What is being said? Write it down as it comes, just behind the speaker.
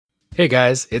Hey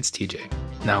guys, it's TJ.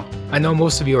 Now, I know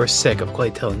most of you are sick of Clay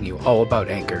telling you all about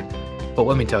Anchor, but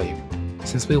let me tell you,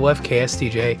 since we left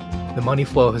KSTJ, the money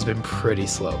flow has been pretty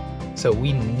slow, so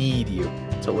we need you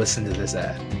to listen to this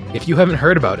ad. If you haven't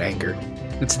heard about Anchor,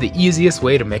 it's the easiest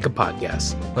way to make a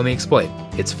podcast. Let me explain.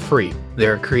 It's free.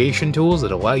 There are creation tools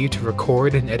that allow you to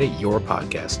record and edit your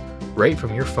podcast right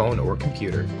from your phone or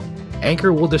computer.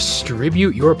 Anchor will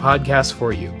distribute your podcast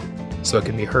for you, so it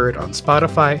can be heard on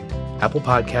Spotify, Apple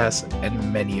Podcasts,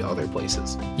 and many other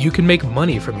places. You can make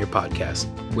money from your podcast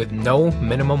with no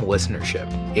minimum listenership.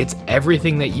 It's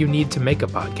everything that you need to make a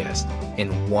podcast in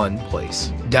one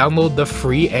place. Download the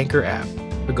free Anchor app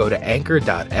or go to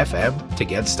anchor.fm to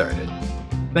get started.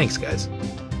 Thanks, guys.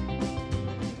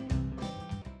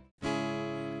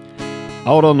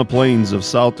 Out on the plains of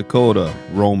South Dakota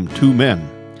roam two men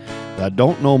that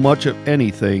don't know much of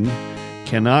anything,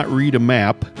 cannot read a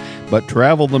map, but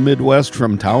travel the Midwest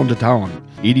from town to town,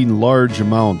 eating large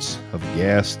amounts of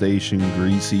gas station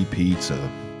greasy pizza,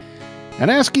 and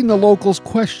asking the locals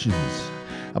questions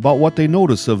about what they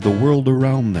notice of the world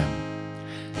around them.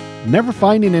 Never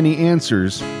finding any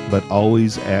answers, but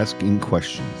always asking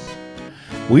questions.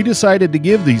 We decided to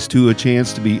give these two a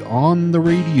chance to be on the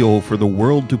radio for the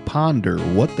world to ponder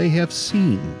what they have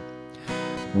seen.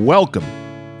 Welcome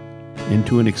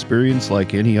into an experience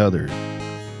like any other.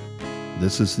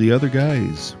 This is The Other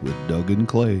Guys with Doug and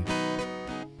Clay.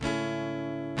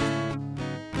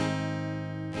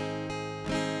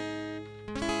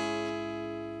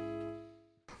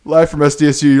 Live from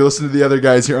SDSU, you're listening to The Other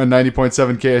Guys here on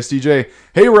 90.7 KSDJ.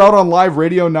 Hey, we're out on live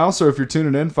radio now, so if you're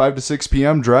tuning in 5 to 6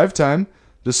 p.m. drive time,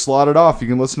 just slot it off. You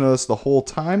can listen to us the whole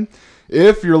time.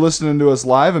 If you're listening to us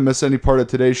live and miss any part of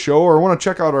today's show or want to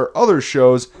check out our other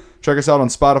shows, check us out on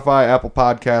Spotify, Apple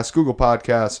Podcasts, Google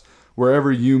Podcasts,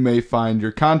 wherever you may find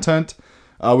your content.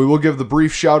 We will give the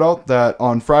brief shout out that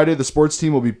on Friday, the sports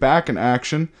team will be back in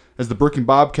action as the Brooklyn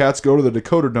Bobcats go to the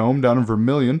Dakota Dome down in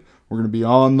Vermilion. We're going to be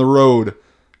on the road,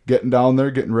 getting down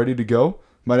there, getting ready to go.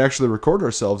 Might actually record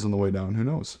ourselves on the way down. Who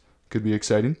knows? Could be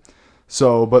exciting.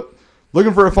 But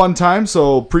looking for a fun time.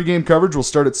 So pregame coverage will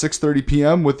start at 6:30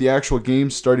 p.m. with the actual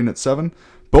game starting at 7.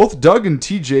 Both Doug and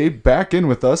TJ back in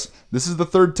with us. This is the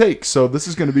third take, so this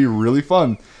is going to be really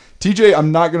fun. TJ,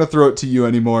 I'm not going to throw it to you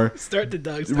anymore. Start to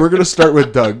Doug. We're going to start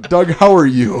with Doug. Doug, how are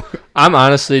you? I'm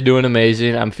honestly doing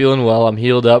amazing. I'm feeling well. I'm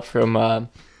healed up from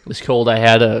this cold I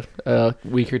had a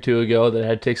week or two ago that I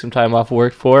had to take some time off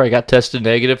work for. I got tested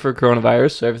negative for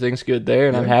coronavirus, so everything's good there,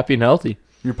 and I'm happy and healthy.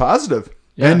 You're positive.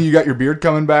 Yeah. And you got your beard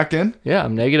coming back in? Yeah,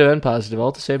 I'm negative and positive all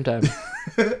at the same time.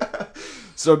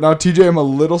 So now, TJ, I'm a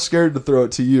little scared to throw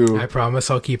it to you. I promise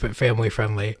I'll keep it family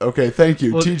friendly. Okay, thank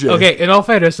you, TJ. Okay, in all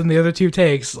fairness, in the other two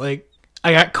takes, I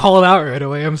got called out right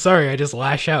away. I'm sorry, I just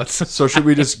lash out. So should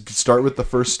we just start with the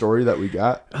first story that we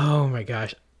got? Oh my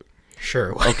gosh.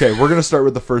 Sure. Okay, we're going to start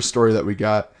with the first story that we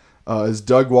got. As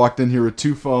Doug walked in here with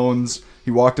two phones.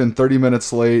 He walked in 30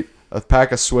 minutes late, a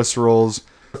pack of Swiss rolls.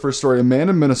 First story, a man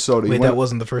in Minnesota. Wait, that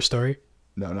wasn't the first story?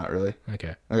 No, not really.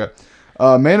 Okay.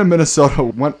 A man in Minnesota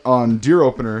went on deer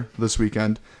opener this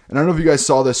weekend. And I don't know if you guys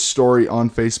saw this story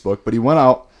on Facebook, but he went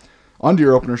out on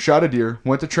deer opener, shot a deer,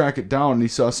 went to track it down, and he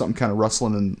saw something kind of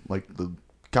rustling in the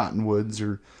cottonwoods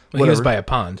or whatever. He was by a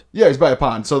pond. Yeah, he's by a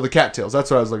pond. So the cattails,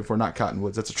 that's what I was looking for, not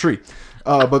cottonwoods. That's a tree.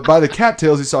 But by the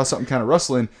cattails, he saw something kind of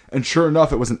rustling, and sure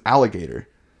enough, it was an alligator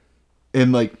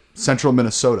in central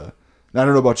Minnesota. Now, I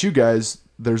don't know about you guys,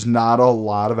 there's not a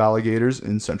lot of alligators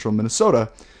in central Minnesota.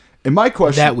 And my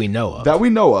question... That we know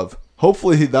of.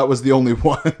 Hopefully that was the only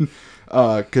one.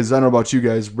 Because I don't know about you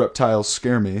guys, reptiles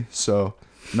scare me. So,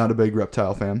 not a big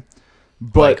reptile fan.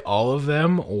 But all of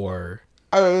them, or...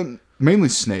 mainly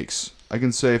snakes. I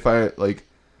can say if I,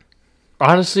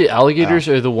 Honestly, alligators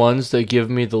are the ones that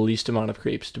give me the least amount of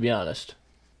creeps, to be honest.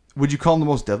 Would you call them the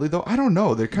most deadly, though? I don't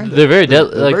know. They're kind of... They're very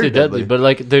deadly. They're deadly.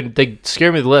 But, they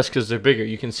scare me the less because they're bigger.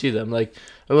 You can see them. Like,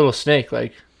 a little snake,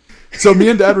 So me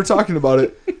and Dad were talking about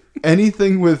it.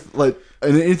 Anything with,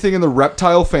 anything in the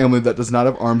reptile family that does not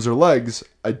have arms or legs,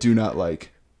 I do not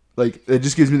like. It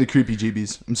just gives me the creepy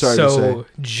jeebies. I'm sorry to say. So,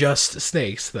 just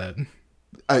snakes, then?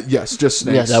 Yes, just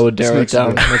snakes. Yeah, that would narrow it Snakes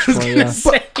down much more, yeah.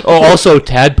 Oh, Also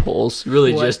tadpoles.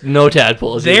 Really, What? just no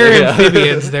tadpoles. They're either.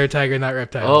 amphibians, they're tiger, not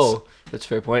reptiles. Oh, that's a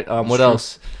fair point. What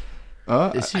else?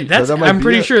 I'm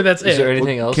pretty sure that's Is it. there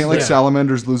anything else? Can't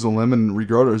salamanders lose a limb and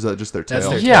regrow it, or is that just their tail?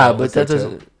 That's their Yeah, tail. but That's that their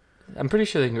doesn't... I'm pretty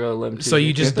sure they can grow a limb, too. So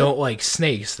you just Can't don't like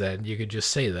snakes, then? You could just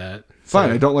say that. Fine,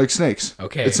 So- I don't like snakes.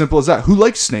 Okay. It's simple as that. Who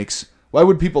likes snakes? Why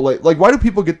would people why do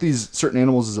people get these certain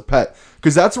animals as a pet?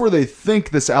 Because that's where they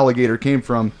think this alligator came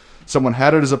from. Someone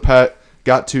had it as a pet,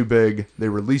 got too big, they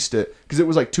released it, because it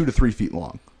was 2 to 3 feet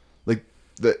long.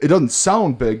 it doesn't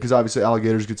sound big because obviously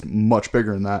alligators gets much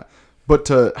bigger than that. But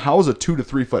to house a 2 to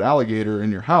 3 foot alligator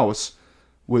in your house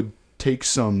would take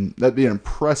that'd be an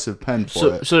impressive pen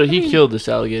for it. So he killed this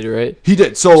alligator, right? He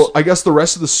did. So I guess the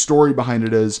rest of the story behind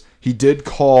it is he did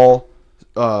call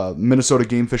Minnesota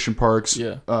Game Fish and Parks.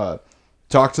 Yeah.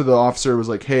 Talked to the officer, was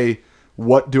like, hey,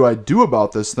 what do I do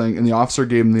about this thing? And the officer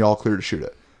gave him the all clear to shoot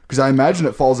it. Because I imagine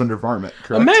it falls under varmint,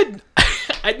 correct?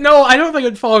 No, I don't think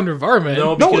it'd fall under varmint.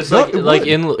 No, No, because it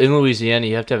in Louisiana,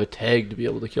 you have to have a tag to be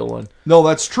able to kill one. No,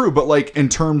 that's true. But like in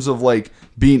terms of like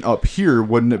being up here,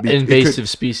 wouldn't it be Invasive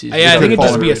species? Yeah, I think it'd fall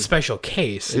just be a under- special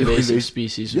case. Invasive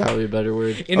species is probably a better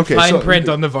word. In Okay, fine so- print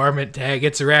on the varmint tag,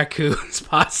 it's raccoons,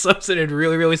 possums, and in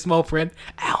really, really small print,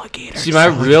 alligators. See, my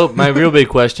real big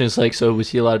question is like, so was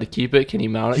he allowed to keep it? Can he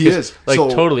mount it? He 'Cause, is. Like So-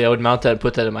 totally, I would mount that and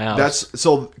put that in my house. That's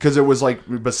so because it was like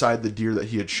beside the deer that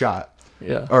he had shot.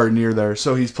 yeah. Or near there.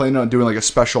 So he's planning on doing like a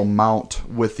special mount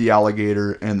with the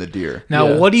alligator and the deer. Now,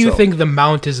 Yeah, what do you so- think the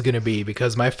mount is going to be?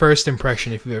 Because my first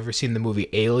impression, if you've ever seen the movie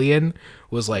Alien,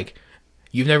 was like,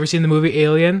 you've never seen the movie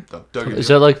Alien? Doug, Is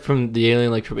that like from the Alien,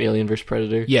 like from Alien vs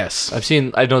Predator? Yes.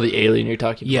 I know the Alien you're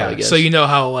talking about. Yeah. I guess. So you know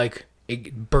how like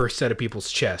it bursts out of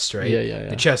people's chest, right? Yeah.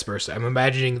 The chest bursts. I'm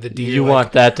imagining the deer. You like,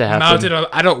 want that to happen? mounted on.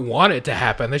 I don't want it to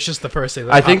happen. That's just the first thing.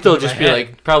 That I think popped they'll into just my be head.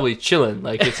 like probably chilling.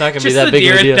 Like it's not gonna be just that the big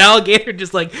deer of a and deal. the alligator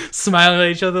just like smiling at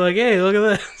each other, like, "Hey, look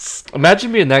at this."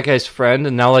 Imagine being that guy's friend,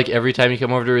 and now like every time you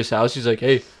come over to his house, he's like,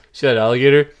 "Hey, see that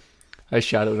alligator? I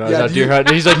shot it when I was Yeah, out do deer you-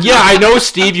 hunting." He's like, "Yeah, I know,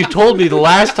 Steve. You told me the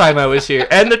last time I was here,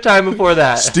 and the time before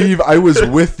that." Steve, I was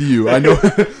with you. I know,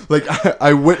 like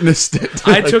I witnessed it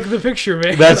I took the picture,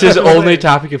 man. That's his only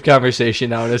topic of conversation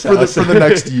now in his for house. the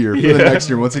next year. For the next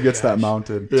year, once he gets that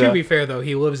mounted. To Yeah. be fair, though,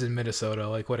 he lives in Minnesota.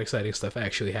 Like, what exciting stuff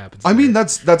actually happens? I mean,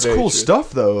 that's Very cool true.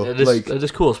 stuff though. That is, Like, that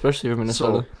is cool, especially for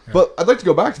Minnesota. but I'd like to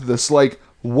go back to this. Like,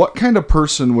 what kind of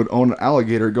person would own an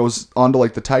alligator? It goes on to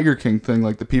like the Tiger King thing,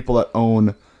 like the people that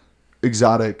own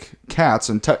exotic cats.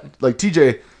 And like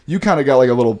TJ, you kind of got like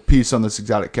a little piece on this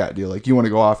exotic cat deal. Like, you want to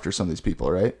go after some of these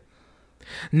people, right?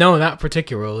 no, not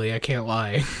particularly. I can't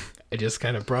lie. I just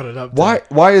kind of brought it up.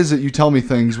 Why is it you tell me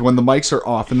things when the mics are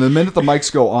off, and the minute the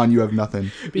mics go on, you have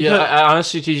nothing? Yeah, I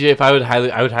honestly, TJ, if I would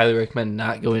highly recommend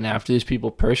not going after these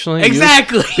people personally.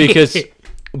 Exactly. Because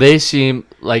they seem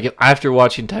like after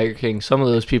watching Tiger King, some of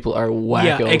those people are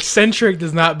Yeah, wackos. eccentric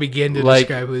does not begin to Like,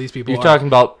 describe who these people You're are. talking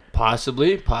about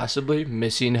possibly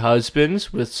missing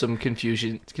husbands with some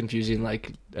confusing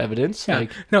like evidence. Yeah.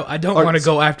 Like No, I don't Are- want to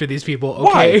go after these people.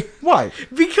 Okay, Why? Why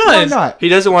because not? he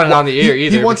doesn't want it on the air he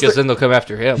either wants because to- then they'll come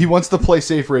after him. He wants to play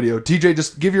Safe Radio. TJ,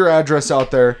 just give your address out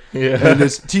there. Yeah. And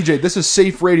this, TJ, this is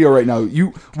Safe Radio right now.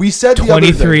 We said the other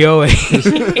day-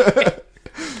 2308.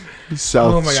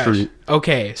 South Oh my Street. gosh.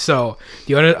 Okay, so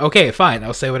do you want to? Okay, fine.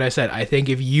 I'll say what I said. I think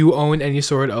if you own any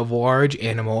sort of large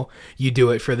animal, you do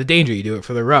it for the danger. You do it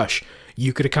for the rush.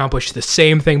 You could accomplish the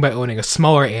same thing by owning a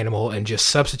smaller animal and just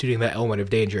substituting that element of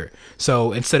danger.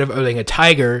 So instead of owning a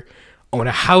tiger, own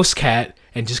a house cat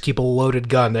and just keep a loaded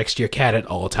gun next to your cat at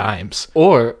all times.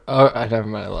 Or never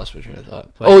mind, I lost my train of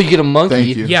thought. Oh, you get a monkey.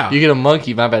 Thank you. Yeah. You get a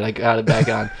monkey. My bad, I got it back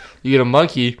on. You get a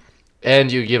monkey,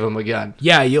 and you give him a gun.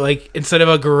 Yeah, you like instead of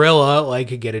a gorilla,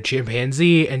 like get a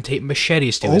chimpanzee and tape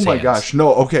machetes to Oh his my hands. gosh.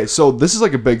 No, okay. So this is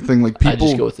like a big thing. Like I just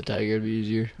go people. with the tiger. It'd be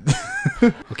easier.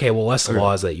 Okay, well, less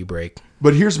laws that you break.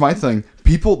 But here's my thing.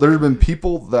 There have been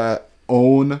people that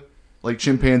own like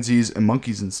chimpanzees and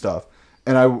monkeys and stuff.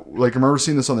 And I like remember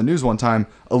seeing this on the news one time.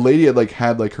 A lady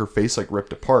had like her face like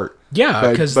ripped apart. Yeah,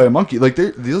 by, 'cause- by a monkey. Like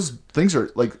those things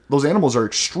are like those animals are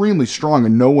extremely strong,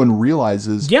 and no one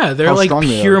realizes. Yeah, they're how like strong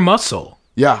they pure are. muscle.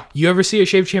 Yeah. You ever see a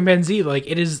shaved chimpanzee? Like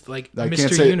it is like I can't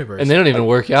Mr. say- Universe. And they don't even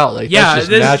work out. Like Yeah, that's just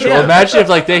this- natural. yeah. Imagine if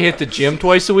like they hit the gym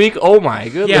twice a week. Oh my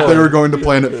good Yeah. If they lord. were going to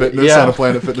Planet Fitness Yeah. on a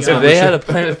Planet Fitness If they had a membership.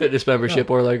 Planet Fitness membership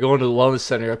or like going to the wellness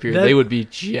center up here, That- they would be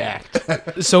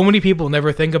jacked. so many people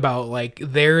never think about like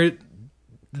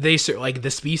like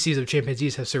the species of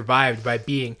chimpanzees have survived by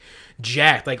being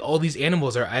jacked. Like all these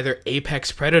animals are either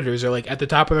apex predators or like at the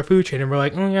top of the food chain, and we're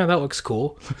like, oh yeah, that looks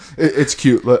cool. It's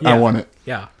cute. I Yeah. want it.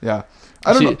 Yeah. Yeah.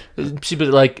 I don't know. See, but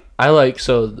like I like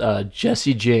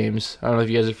Jesse James. I don't know if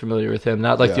you guys are familiar with him.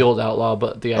 Not like the Yeah. old outlaw,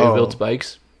 but the guy who Oh. builds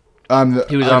bikes. He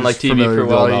was I'm on like just TV familiar for a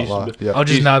with while. Old He used to Outlaw. be- Yeah. I'll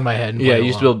just He's- nod my head. And Yeah, play he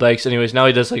used to along. build bikes. Anyways, now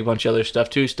he does like a bunch of other stuff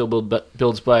too. Still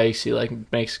builds bikes. He like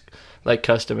makes like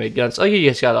custom made guns. Like he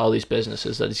just got all these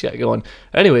businesses that he's got going.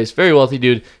 Anyways, very wealthy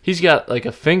dude. He's got like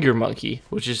a finger monkey,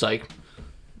 which is like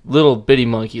little bitty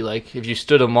monkey. Like if you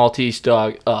stood a Maltese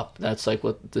dog up, that's like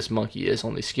what this monkey is,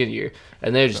 only skinnier.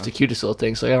 And they're just the cutest little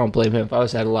things. Like I don't blame him. If I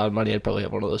had a lot of money, I'd probably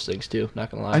have one of those things too. Not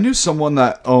gonna lie. I knew someone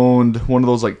that owned one of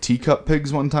those like teacup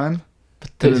pigs one time.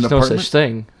 There's an no apartment? such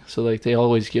thing. so like they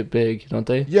always get big, don't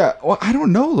they? Yeah, well, I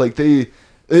don't know. Like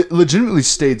it legitimately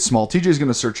stayed small. TJ's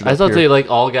gonna search it. I up thought here. they like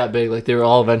all got big, like they were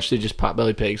all eventually just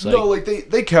potbelly pigs. Like No, like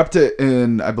they kept it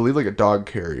in, I believe, like a dog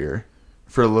carrier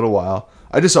for a little while.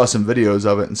 I just saw some videos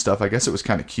of it and stuff. I guess it was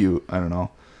kind of cute. I don't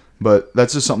know, but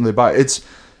that's just something they buy. It's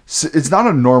not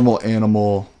a normal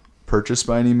animal purchase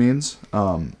by any means.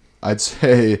 I'd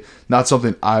say not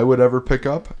something I would ever pick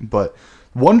up. But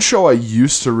one show I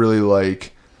used to really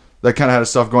like that kind of had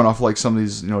stuff going off like some of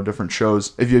these different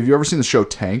shows. Have you ever seen the show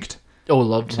Tanked? oh,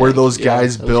 loved Where Tank. those Yeah,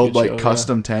 guys that was a build good like show,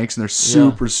 custom tanks and they're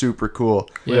super cool.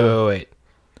 Wait.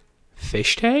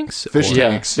 Fish tanks? Fish Or- Yeah,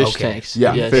 tanks. fish Okay. tanks.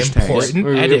 Yeah, Yes. fish tanks. Important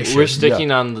We're addition.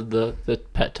 sticking on the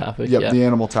pet topic. Yep, yeah. the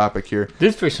animal topic here.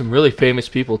 Did for some really famous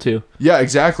people too. Yeah,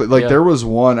 exactly. Like Yeah. there was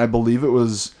one, I believe it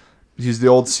was, he's the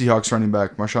old Seahawks running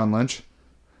back, Marshawn Lynch.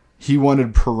 He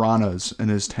wanted piranhas in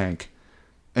his tank.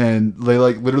 And they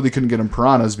like literally couldn't get him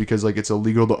piranhas because like it's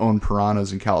illegal to own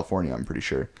piranhas in California, I'm pretty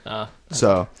sure.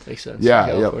 So Makes sense. yeah,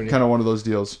 California. kind of one of those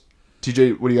deals.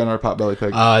 TJ, what do you got on our Potbelly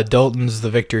pig? Dalton's the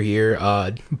victor here.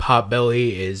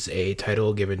 Potbelly is a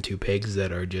title given to pigs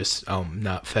that are just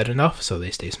not fed enough, so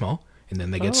they stay small, and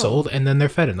then they get sold, and then they're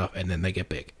fed enough, and then they get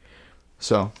big.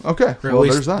 So okay, Or at well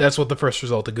least there's that. that's what the first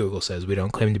result of Google says. We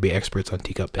don't claim to be experts on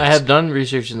teacup pigs. I have done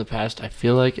research in the past, I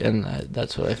feel like, and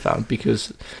that's what I found.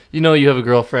 Because, you have a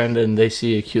girlfriend and they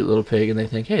see a cute little pig and they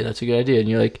think, hey, that's a good idea. And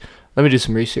you're like, let me do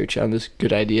some research on this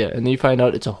good idea. And then you find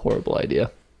out it's a horrible idea.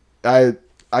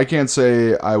 I can't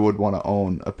say I would want to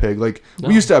own a pig. Like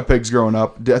we used to have pigs growing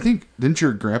up. Didn't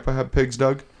your grandpa have pigs,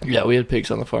 Doug? Yeah, we had pigs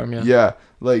on the farm, yeah. Yeah,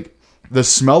 like the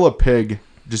smell of pig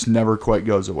just never quite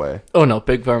goes away. Oh, no,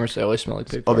 pig farmers, they always smell like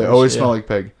pig Oh, farmers. they always yeah. smell like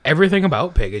pig. Everything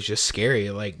about pig is just scary.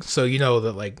 Like, so you know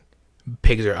that like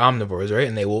pigs are omnivores, right?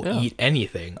 And they will eat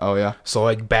anything. Oh yeah. So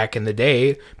like back in the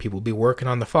day, people would be working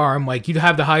on the farm. Like you'd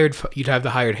have the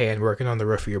hired hand working on the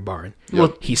roof of your barn.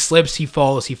 Yep. He slips, he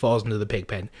falls into the pig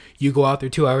pen. You go out there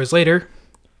 2 hours later,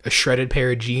 a shredded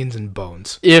pair of jeans and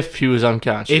bones. If he was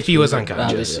unconscious. If he was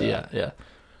unconscious. Obviously, yeah.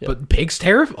 But pigs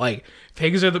terrify. Like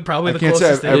pigs are probably I the can't say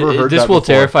closest I've thing. ever heard This that will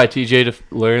before. terrify TJ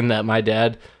to learn that my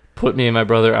dad put me and my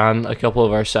brother on a couple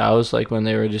of our sows, like when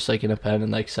they were just like in a pen,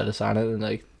 and like set us on it and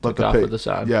like Let took the off pig. with us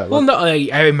on. Yeah. Well, no, I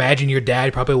imagine your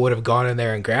dad probably would have gone in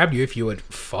there and grabbed you if you had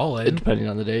fallen. Depending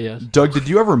on the day, yes. Doug, did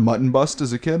you ever mutton bust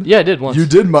as a kid? Yeah, I did once. You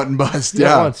did mutton bust. Yeah,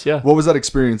 Yeah. once, yeah. What was that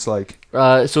experience like?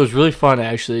 So it was really fun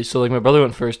actually. So like my brother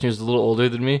went first, and he was a little older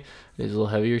than me. He's a little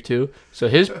heavier too. So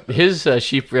his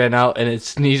sheep ran out, and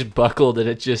its knees buckled, and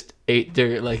it just ate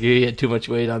dirt. Like he had too much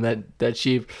weight on that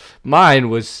sheep. Mine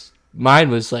was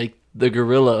like the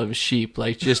gorilla of sheep,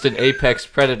 like just an apex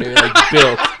predator, like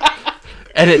built.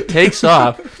 And it takes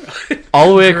off all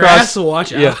the way across. Grass,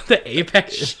 watch yeah. out. The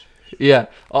apex. Yeah,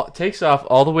 it takes off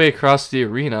all the way across the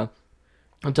arena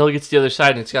until it gets to the other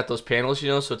side, and it's got those panels,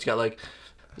 so it's got like.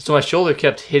 So my shoulder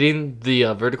kept hitting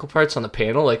the vertical parts on the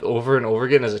panel like over and over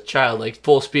again as a child, like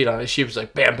full speed on it. Sheep was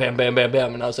like bam, bam, bam, bam,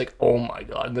 bam, and I was like, oh my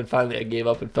god! And then finally I gave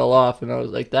up and fell off, and I was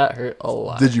like, that hurt a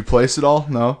lot. Did you place it all?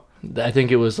 No. I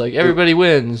think it was like everybody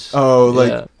wins. Oh, like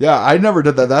Yeah. yeah, I never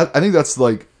did that. I think that's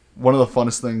like one of the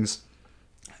funnest things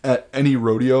at any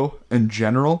rodeo in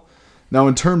general. Now,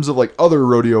 in terms of like other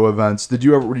rodeo events, did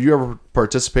you ever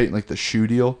participate in like the shoe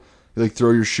deal? You like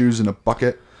throw your shoes in a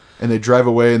bucket and they drive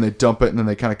away and they dump it and then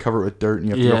they kind of cover it with dirt and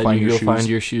you have to Yeah, go find you your go shoes. find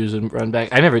your shoes and run back.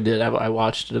 I never did. I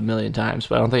watched it a million times,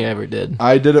 but I don't think I ever did.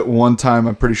 I did it one time.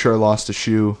 I'm pretty sure I lost a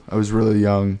shoe. I was really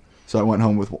young, so I went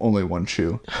home with only one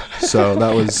shoe. So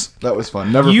that was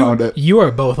fun. Never found it. You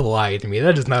are both lying to me.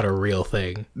 That is not a real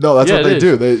thing. No, that's Yeah, what it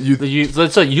they is. do.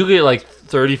 Let's say you get like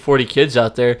 30, 40 kids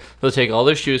out there. They'll take all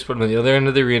their shoes, put them on the other end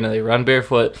of the arena. They run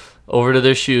barefoot over to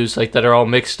their shoes, like that are all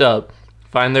mixed up.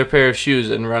 Find their pair of shoes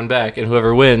and run back, and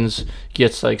whoever wins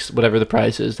gets like whatever the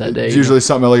prize is that day. It's usually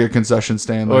something like a concession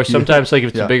stand. or like you- sometimes like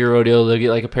if it's yeah. a bigger rodeo, they'll get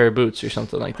like a pair of boots or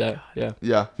something like that. Yeah,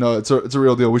 Yeah, no, it's a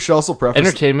real deal. We should also preface.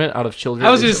 entertainment out of children. I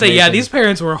was going to is say, yeah, amazing. these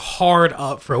parents were hard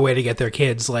up for a way to get their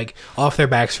kids like off their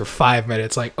backs for 5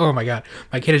 minutes. Like, oh my god,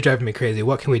 my kid is driving me crazy.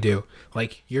 What can we do?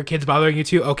 Like, your kid's bothering you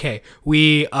too? Okay,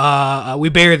 we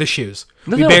bury the shoes.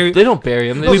 No, we they don't bury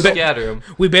them. They We just ba- scatter them.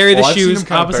 We bury the I've seen shoes them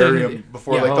kind of opposite. bury 'em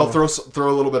before. Yeah. Like they'll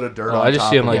throw a little bit of dirt on I just top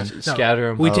see them like again. No, scatter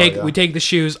them. We take yeah. we take the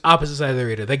shoes opposite side of the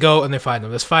arena. They go and they find them.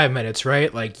 That's 5 minutes,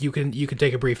 right? Like you can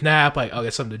take a brief nap. Like I'll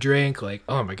get something to drink. Like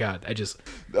oh my god,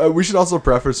 We should also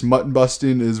preface mutton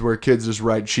busting is where kids just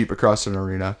ride sheep across an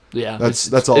arena. Yeah,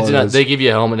 That's all It's it not. is. They give you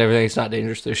a helmet and everything. It's not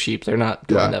dangerous. They're sheep. They're not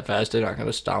going Yeah. that fast. They're not going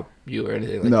to stomp you or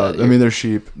anything like No, that. I mean they're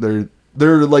sheep.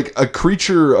 They're like a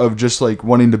creature of just like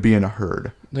wanting to be in a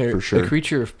herd. they're for sure. a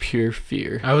creature of pure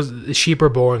fear. the sheep are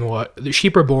born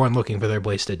looking for their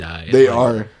place to die. They Like,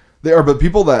 are. They are, but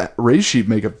people that raise sheep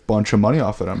make a bunch of money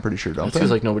off it. I'm pretty sure, don't That's they?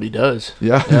 because like nobody does.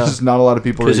 Yeah, there's just not a lot of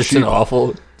people Because raise it's sheep an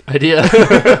awful idea.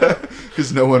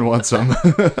 because no one wants them.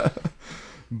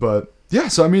 But yeah,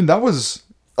 so I mean that was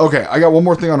okay. I got one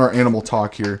more thing on our animal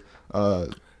talk here.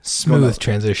 Smooth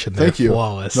transition there. Thank you.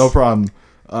 Flawless. No problem.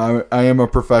 I am a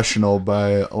professional by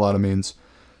a lot of means.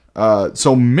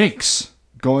 So minks,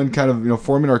 going kind of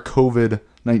forming our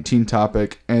COVID-19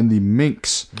 topic, and the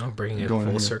minks. I'm bringing it Going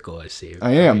full here. circle, I see.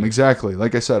 I am, exactly.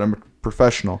 Like I said, I'm a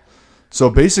professional. So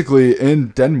basically in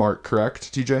Denmark,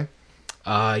 correct, TJ?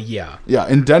 Yeah. Yeah,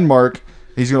 in Denmark,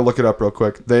 he's going to look it up real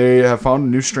quick. They have found a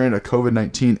new strain of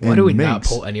COVID-19 in Why do we not minks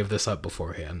pull any of this up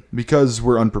beforehand? because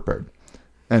we're unprepared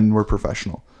and we're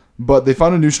professional. But they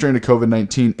found a new strain of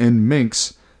COVID-19 in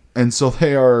minks, and so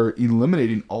they are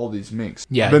eliminating all these minks.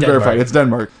 Yeah, Been Denmark. verified. It's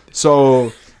Denmark.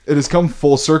 So it has come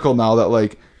full circle now that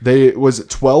like was it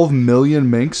 12 million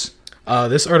minks?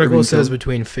 This article Everything says killed?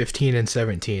 between 15 and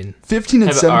 17. 15 and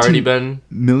have 17 already been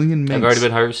million minks. have already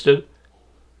been harvested.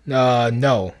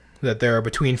 No. That there are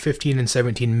between 15 and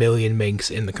 17 million minks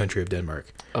in the country of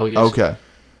Denmark. Oh, yes. Okay.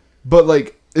 But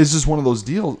like it's just one of those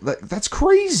deals. That's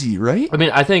crazy, right? I mean,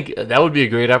 I think that would be a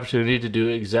great opportunity to do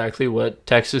exactly what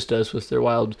Texas does with their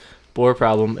wild boar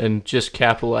problem and just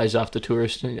capitalize off the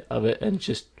tourism of it and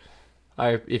just,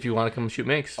 if you want to come shoot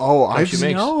minks. Oh, come I've shoot seen.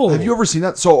 minks. No. Have you ever seen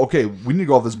that? So okay, we need to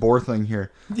go off this boar thing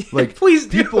here. Like Please,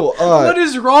 people. what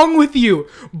is wrong with you?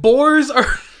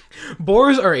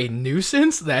 Boars are a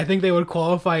nuisance that I think they would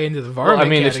qualify into the varmint Well, I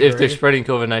mean, if they're category. spreading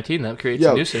COVID-19, that creates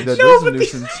Yeah, a nuisance. that No, is a but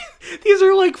nuisance. These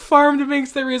are like farmed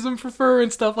minks that raise them for fur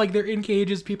and stuff. Like they're in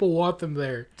cages. People want them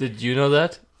there. Did you know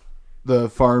that? The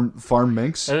farm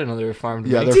minks. I didn't know they were farmed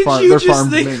Yeah, minks. they're Did you just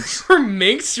farmed think minks. there were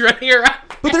minks running around?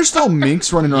 But there's still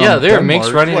minks running around. Yeah, there are Denmark.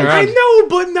 minks running Like, around. I know,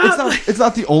 but not. It's not. It's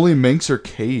not the only minks are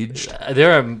caged.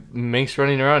 There are minks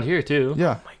running around here, too.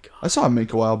 Yeah. my God. I saw a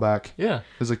mink a while back. It Yeah.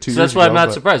 was like 2 So years that's why I'm ago, not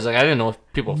but- surprised. Like, I didn't know if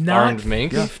people Not farmed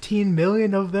minks. 15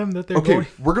 million of them that they're Okay, going.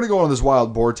 we're gonna go on this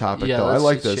wild boar topic Yeah, though. I let's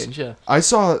like just this. change, yeah. I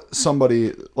saw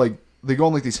somebody like they go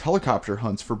on like these helicopter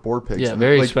hunts for boar pigs. Yeah, and,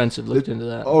 very like, expensive. Looked into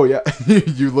that. Oh yeah,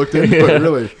 you looked into it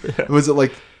really? Was it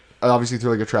like obviously through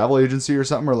like a travel agency or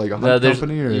something or like a hunt there's,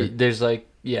 company or? there's like,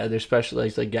 yeah, there's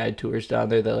specialized like guide tours down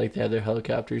there that like they have their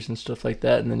helicopters and stuff like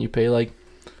that, and then you pay like,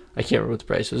 I can't remember what the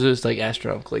price was. It was like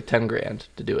astronomical, like $10,000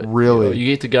 to do it. Really? You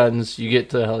get the guns, you get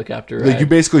the helicopter Like ride. you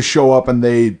basically show up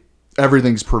and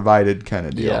everything's provided kind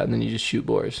of deal. Yeah, and then you just shoot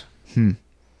boars.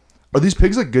 Are these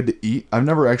pigs like good to eat? I've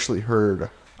never actually heard.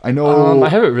 I know. I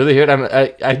haven't really heard.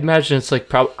 I imagine it's like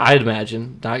I'd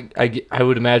imagine. Not, I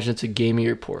would imagine it's a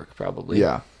gamier pork probably.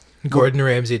 Yeah. Gordon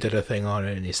Ramsay did a thing on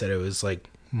it, and he said it was like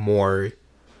more.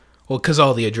 Well, because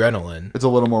all the adrenaline. It's a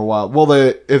little more wild. Well,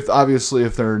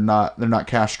 if they're not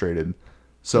castrated,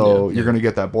 so Yeah. you're gonna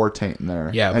get that boar taint in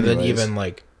there. Yeah, but then anyways. even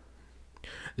like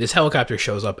this helicopter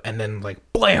shows up, and then like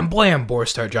blam, blam, boars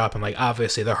start dropping. Like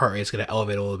obviously their heart rate's gonna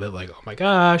elevate a little bit. Like oh my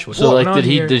gosh, what's So going like, on did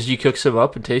here? you cook some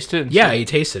up and taste it? And Yeah, stuff? he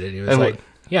tasted it. And he was And like, what-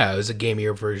 yeah, it was a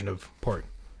gamier version of pork.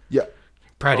 Yeah,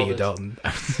 Proud Oh, of you,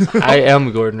 that's- Dalton. I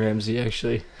am Gordon Ramsay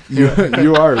actually. you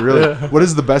are really. What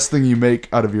is the best thing you make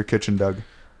out of your kitchen, Doug?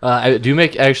 I do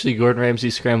make actually Gordon Ramsay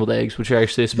scrambled eggs, which are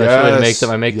actually a special way to make them.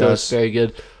 I make those Yes. very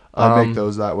good. I make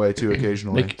those that way too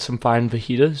occasionally. Make some fine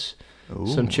fajitas,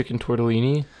 some Ooh. chicken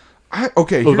tortellini.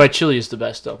 Okay, Oh, here- my chili is the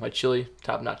best though. My chili,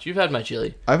 top notch. You've had my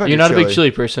chili. I've had You're your not a big chili.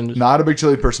 chili person. not a big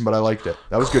chili person, but I liked it.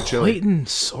 That was good chili. Clayton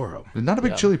Sorum. Not a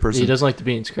big Yeah. chili person. He doesn't like the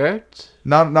beans, correct?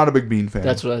 Not a big bean fan.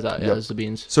 That's what I thought. Yeah, Yep. it was the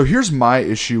beans. So here's my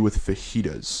issue with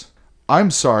fajitas. I'm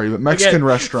sorry, but Mexican Again,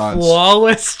 restaurants.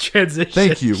 Flawless transition.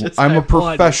 Thank you. Just I'm I a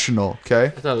applaud you. professional. Okay. I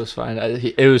thought it was fine.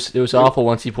 It was awful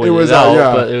once he pointed was, it out,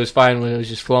 yeah. but it was fine when it was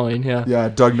just flowing. Yeah. Yeah,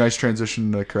 Doug, nice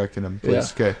transition to correcting him,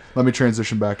 please. Yeah. Okay, let me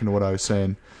transition back into what I was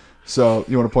saying. So,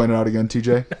 you want to point it out again,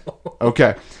 TJ?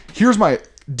 Okay. Here's my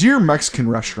dear Mexican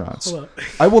restaurants. Hold up.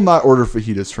 I will not order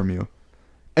fajitas from you.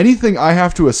 Anything I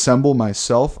have to assemble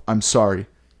myself, I'm sorry.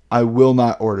 I will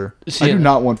not order. See, I do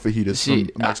not want fajitas See,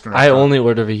 from a Mexican I restaurant. only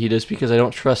order fajitas because I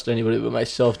don't trust anybody but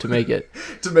myself to make it.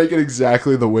 To make it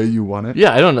exactly the way you want it.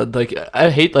 Yeah, I don't know. Like, I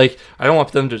hate, like, I don't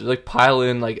want them to, like, pile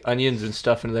in, like, onions and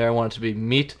stuff in there. I want it to be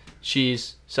meat,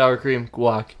 cheese, sour cream,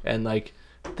 guac, and, like,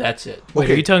 that's it. Wait,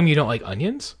 Okay. are you telling me you don't like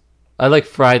onions? I like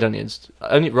fried onions.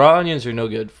 Raw onions are no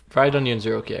good. Fried onions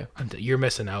are okay. You're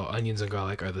missing out. Onions and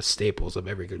garlic are the staples of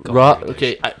every good Raw, culinary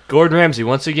dish. okay, Gordon Ramsay,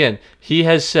 once again, he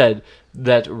has said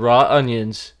that raw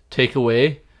onions take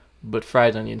away, but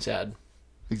fried onions add.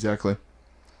 Exactly.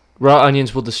 Raw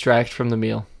onions will distract from the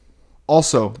meal.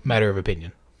 Also, Matter of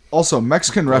opinion.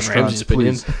 Mexican restaurants, Ramsay's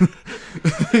opinion.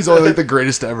 please. He's only like the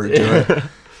greatest ever to do it.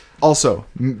 Also,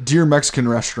 dear Mexican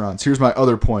restaurants, here's my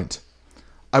other point.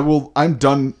 I'm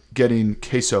done getting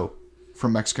queso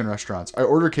from Mexican restaurants. I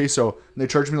order queso and they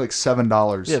charge me like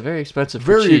 $7. Yeah, very expensive.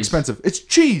 Very cheese. expensive. It's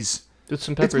cheese. With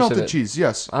some peppers It's melted in it. cheese.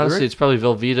 Yes. Honestly, right? it's probably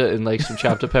Velveeta and like some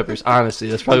chopped up peppers. Honestly,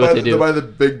 that's probably what they do. Buy the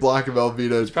big block of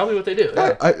Velveeta. It's probably what they do.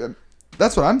 Yeah.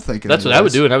 That's what I'm thinking. That's what I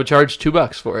would do, and I would charge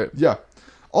 $2 for it. Yeah.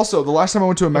 Also, the last time I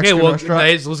went to a Mexican restaurant,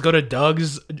 guys, let's go to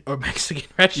Doug's or Mexican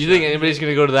restaurant. Do you think anybody's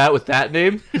gonna go to that with that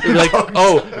name? They're like,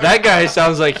 oh, that guy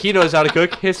sounds like he knows how to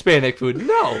cook Hispanic food.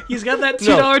 No, He's got that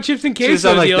 $2 chips and so it queso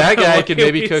sounds like deal. that guy What can can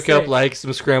maybe we cook say? up like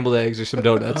some scrambled eggs or some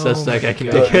donuts. That's Oh that my guy can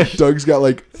God. take it. Doug's got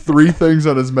like 3 things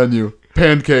on his menu: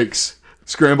 pancakes,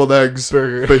 scrambled eggs,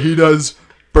 Burger. fajitas,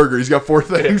 burger. He's got 4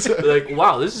 things. They're like,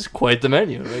 wow, this is quite the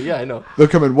menu. Like, yeah, I know. They'll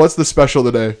come in. What's the special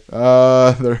today?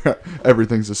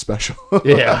 Everything's a special.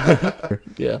 Yeah,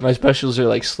 yeah. My specials are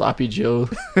like sloppy Joe,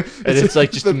 and it's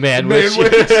like just The man man wish.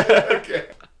 wish. Okay.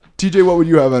 TJ, what would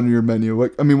you have on your menu?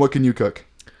 What can you cook?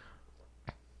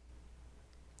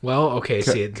 Well, okay,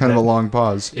 see, Kind of a long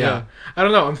pause. yeah. I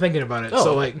don't know. I'm thinking about it. Oh.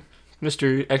 So like,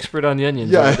 Mr. Expert on the onions.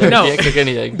 Yeah. Right there. No. Can't cook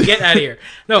anything. get out of here.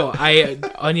 No,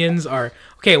 onions are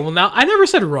okay. Well, now I never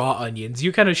said raw onions.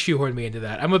 You kind of shoehorned me into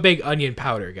that. I'm a big onion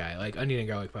powder guy, like onion and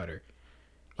garlic powder.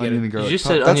 Onion and garlic. just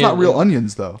said That's not onion real and-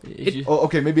 onions, though. Oh,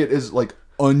 okay, maybe it is like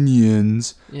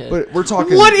onions, Yeah. but we're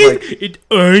talking. What is like, it?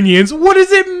 Onions? What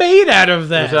is it made out of We're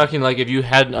then? talking like if you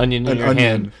had an onion in An your onion.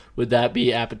 hand, would that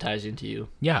be appetizing to you?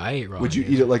 Yeah, I ate raw. Would you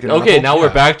onions. eat it like an Okay, apple? now Yeah.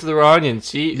 we're back to the raw onion.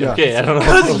 See? Yeah. Okay, I don't know.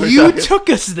 what Because we're you talking- took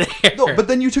us there. No, but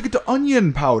then you took it to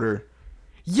onion powder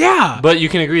yeah. But you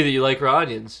can agree that you like raw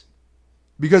onions.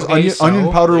 because Okay, onion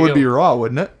so- powder There you would go. be raw,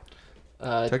 wouldn't it?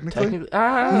 Technically? No.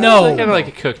 kind of like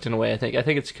it cooked in a way. I think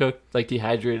it's cooked like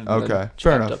dehydrated. And Okay, then fair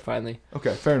chopped enough. Up finally.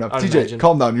 Okay, fair enough. I'd TJ, imagine.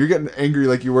 calm down. You're getting angry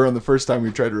like you were on the first time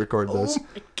we tried to record this. Oh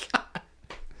my God.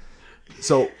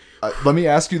 So let me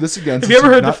ask you this again. Have you ever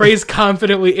heard the phrase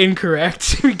confidently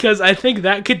incorrect? Because I think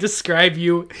that could describe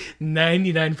you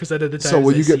 99% of the time. So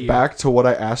will you get back to what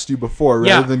I asked you before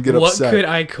rather than get what upset? could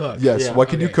I cook? Yes. Yeah, What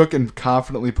can you okay. cook and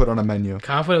confidently put on a menu?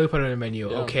 Confidently put it on a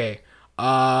menu. Yeah. Okay.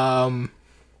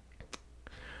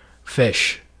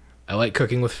 Fish. I like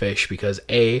cooking with fish because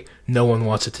A, no one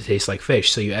wants it to taste like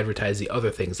fish, so you advertise the other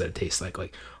things that it tastes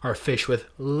like our fish with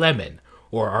lemon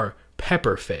or our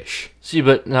pepper fish. See,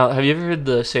 but now, have you ever heard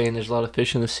the saying there's a lot of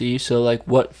fish in the sea? So, like,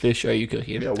 what fish are you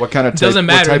cooking? Yeah. What kind of? It doesn't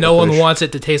what matter. type No of one fish? wants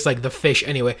it to taste like the fish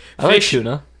anyway. I like Fish.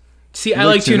 tuna. See, I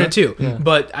like like tuna tuna? too,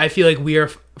 but I feel like we are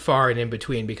far and in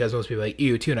between because most people are like,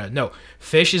 ew, tuna. No,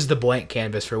 fish is the blank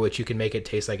canvas for which you can make it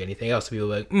taste like anything else.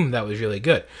 People are like, that was really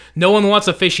good. No one wants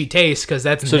a fishy taste because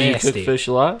that's So, do you nasty. cook fish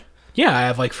a lot? Yeah, I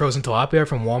have like frozen tilapia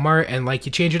from Walmart, and like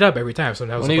you change it up every time.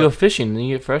 Sometimes When you go fishing, then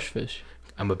you get fresh fish.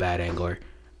 I'm a bad angler.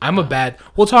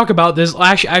 We'll talk about this.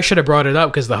 Actually, I should have brought it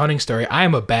up because the hunting story. I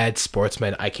am a bad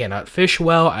sportsman. I cannot fish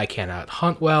well. I cannot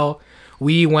hunt well.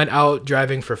 We went out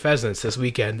driving for pheasants this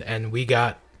weekend, and we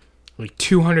got like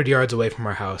 200 yards away from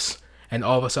our house. And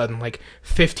all of a sudden, like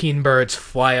 15 birds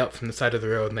fly up from the side of the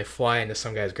road, and they fly into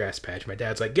some guy's grass patch. My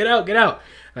dad's like, "Get out, get out!"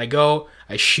 And I go,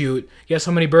 I shoot. Guess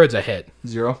how many birds I hit?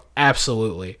 0.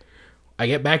 Absolutely. I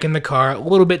get back in the car, a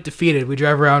little bit defeated. We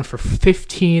drive around for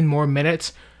 15 more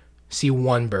minutes, see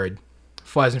one bird.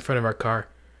 Flies in front of our car.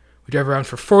 We drive around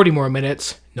for 40 more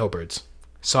minutes, no birds.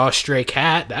 Saw a stray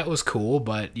cat, that was cool,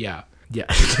 but yeah. Yeah.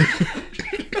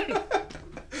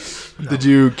 Did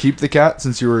you keep the cat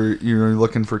since you were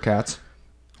looking for cats?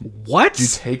 What? Did you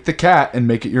take the cat and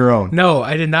make it your own? No,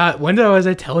 I did not. When was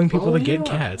I telling people to get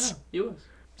cats? Yeah, you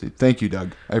was. Thank you,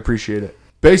 Doug. I appreciate it.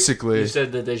 Basically, You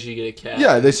said that they should get a cat.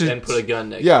 Yeah, they should- And put a gun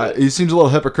next yeah, to it. it seems a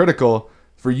little hypocritical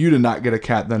for you to not get a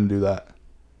cat then do that.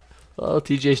 Well,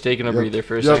 TJ's taking a breather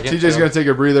for a Yep, second. TJ's so- going to take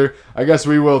a breather. I guess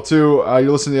we will too.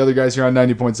 You're listening to the other guys here on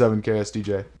 90.7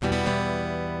 KSDJ.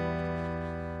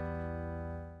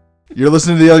 You're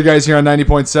listening to the other guys here on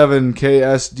 90.7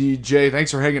 KSDJ.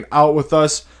 Thanks for hanging out with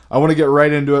us. I want to get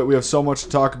right into it. We have so much to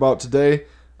talk about today.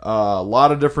 A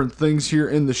lot of different things here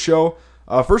in the show.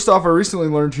 First off, I recently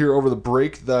learned here over the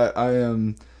break that I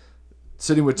am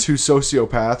sitting with 2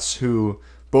 sociopaths who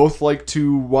both like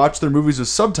to watch their movies with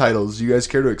subtitles. You guys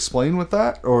care to explain with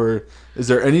that? Or is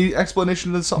there any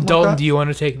explanation to something Dalton, like that? do you want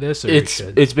to take this? Or It's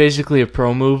should? it's basically a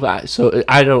pro move. So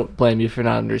I don't blame you for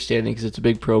not understanding because it's a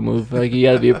big pro move. Like you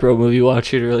got to be a pro movie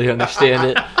watcher to really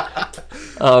understand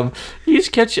it.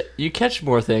 You catch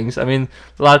more things. I mean,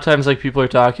 a lot of times like people are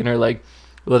talking or like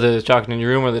whether they're talking in your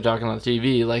room or they're talking on the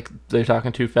TV, like they're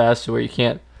talking too fast to where you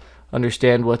can't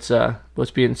understand what's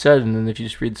being said, and then if you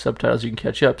just read the subtitles you can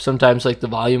catch up. Sometimes like the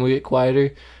volume will get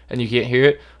quieter and you can't hear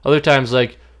it. Other times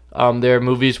like there are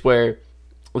movies where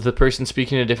with the person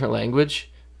speaking a different language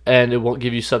and it won't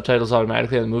give you subtitles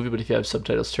automatically on the movie, but if you have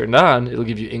subtitles turned on, it'll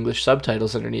give you English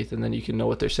subtitles underneath, and then you can know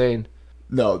what they're saying.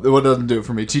 No, that doesn't do it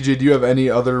for me. TJ, do you have any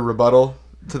other rebuttal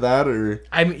to that, or?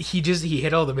 He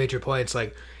hit all the major points.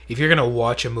 Like, if you're gonna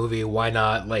watch a movie, why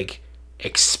not like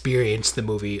experience the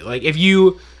movie? Like, if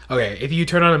you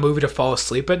turn on a movie to fall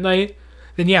asleep at night,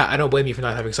 then yeah, I don't blame you for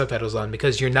not having subtitles on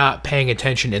because you're not paying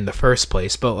attention in the first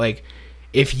place. But like,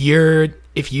 if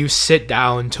you sit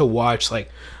down to watch, like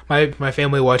my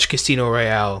family watched Casino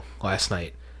Royale last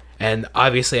night, and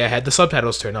obviously I had the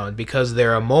subtitles turned on because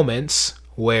there are moments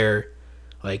where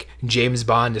like James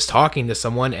Bond is talking to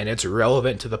someone and it's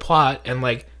relevant to the plot, and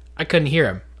like I couldn't hear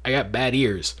him. I got bad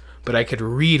ears, but I could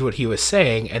read what he was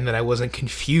saying, and then I wasn't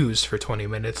confused for 20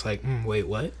 minutes like, wait,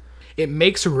 what? It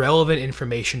makes relevant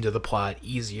information to the plot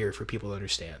easier for people to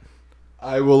understand.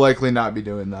 I will likely not be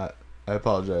doing that. I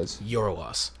apologize. Your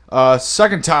loss.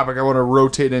 Second topic I want to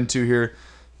rotate into here.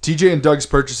 TJ and Doug's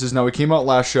purchases. Now, we came out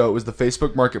last show. It was the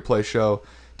Facebook Marketplace show.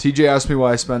 TJ asked me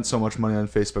why I spent so much money on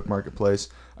Facebook Marketplace.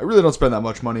 I really don't spend that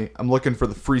much money. I'm looking for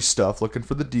the free stuff, looking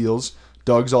for the deals.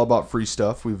 Doug's all about free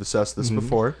stuff. We've assessed this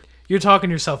before. You're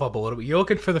talking yourself up a little bit. You're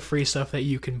looking for the free stuff that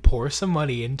you can pour some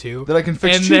money into. That I can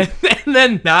fix and cheap. and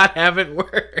then not have it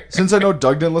work. Since I know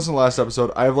Doug didn't listen to last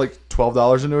episode, I have like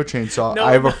 $12 into a chainsaw. No,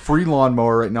 I have a free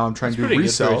lawnmower right now. I'm trying to do Pretty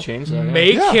good for a resell. chainsaw, yeah.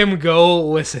 Make Yeah. him go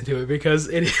listen to it because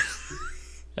it is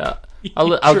Yeah.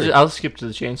 I'll skip to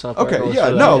the chainsaw part. Okay, I'll yeah,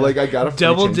 listen to no, that, like I got a free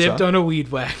double chainsaw. dipped on a weed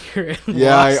whacker. And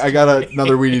Yeah, lost I got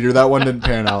another weed eater. That one didn't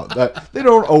pan out. They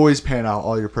don't always pan out,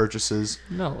 all your purchases.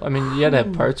 No, I mean, you had to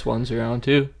have parts ones around,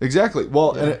 too. Exactly.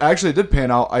 Well, and it actually did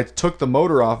pan out. I took the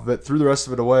motor off of it, threw the rest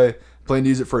of it away, plan to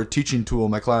use it for a teaching tool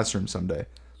in my classroom someday.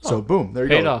 So, boom, there you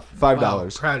Paid go. off. $5. Wow,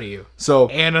 proud of you. So,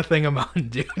 And a thing of Mountain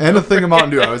Dew. and a thing of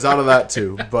Mountain Dew. I was out of that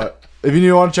too. But if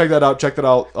you want to check that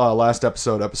out last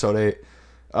episode 8.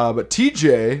 But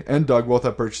TJ and Doug both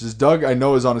have purchases. Doug, I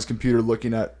know, is on his computer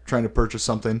looking at trying to purchase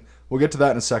something. We'll get to that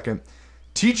in a second.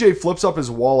 TJ flips up his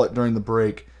wallet during the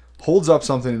break, holds up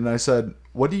something, and I said,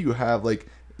 what do you have? Like,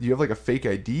 do you have like a fake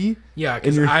ID? Yeah,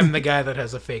 because I'm the guy that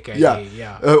has a fake ID. Yeah.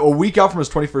 Yeah. A week out from his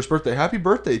 21st birthday. Happy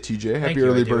birthday, TJ. Thank Happy you.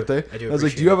 early I do. birthday. I do was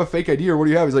like, do appreciate you have a fake ID or what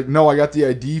do you have? He's like, no, I got the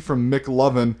ID from Mick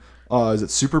Lovin. Is it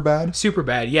Superbad? Super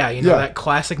bad. Yeah, you know Yeah. that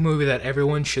classic movie that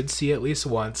everyone should see at least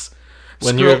once.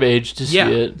 When you're of age to see Yeah,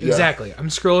 it. exactly. I'm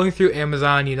scrolling through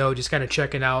Amazon, just kind of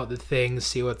checking out the things,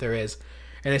 see what there is.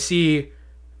 And I see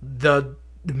the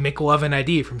McLovin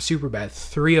ID from Superbad,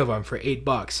 3 of them for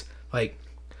 $8. Like,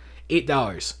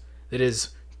 $8. That is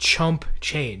chump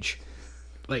change.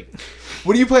 Like,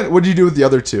 What do you plan? What do you do with the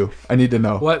other 2? I need to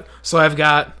know. what? So I've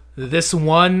got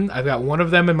one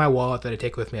of them in my wallet that I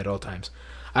take with me at all times.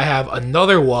 I have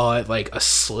another wallet, like a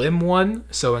slim one,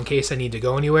 so in case I need to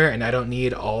go anywhere and I don't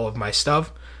need all of my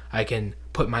stuff, I can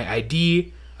put my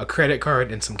ID, a credit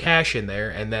card, and some cash in there,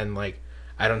 and then, like,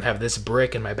 I don't have this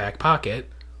brick in my back pocket.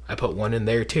 I put one in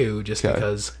there, too, just Okay.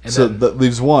 because. And So then, that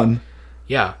leaves one.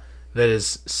 yeah, that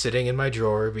is sitting in my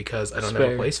drawer because I don't have a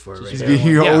Spare. place for it right Just now.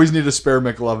 You Yeah. always need a spare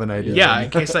McLovin ID. Yeah, in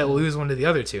case I lose one of the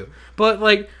other 2. But,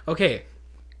 like, okay,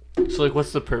 So, like,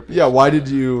 what's the purpose? Yeah, why did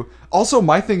you... Also,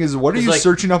 my thing is, what are It's you like-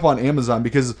 searching up on Amazon?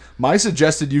 Because my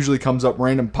suggested usually comes up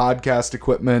random podcast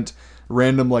equipment,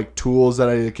 random, like, tools that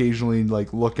I occasionally,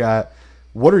 like, look at.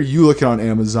 What are you looking on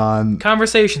Amazon?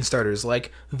 conversation starters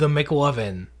like the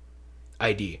McLovin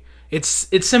ID. It's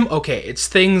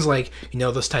things like,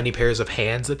 those tiny pairs of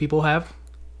hands that people have.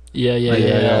 Yeah.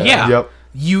 Yeah.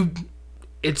 Yep.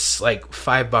 It's like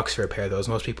 $5 for a pair of those.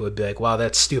 Most people would be like, wow,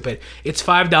 that's stupid. It's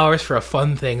 $5 for a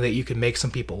fun thing that you can make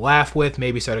some people laugh with,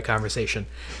 maybe start a conversation.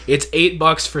 It's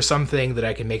 $8 for something that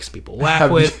I can make some people laugh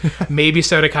with, maybe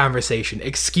start a conversation.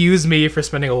 Excuse me for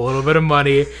spending a little bit of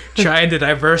money trying to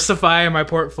diversify my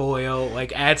portfolio,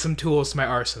 like add some tools to my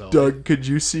arsenal. Doug, could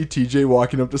you see TJ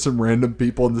walking up to some random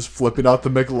people and just flipping out the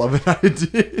McLovin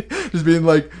ID? Just being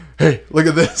like, hey, look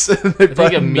at this. And they I think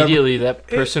probably immediately that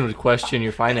person would question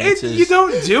your finances. You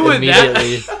don't do it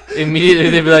immediately. Immediately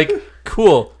they'd be like,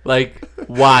 cool. Like,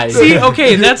 why? See,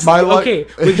 okay, that's My luck- okay.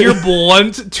 With your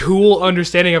blunt tool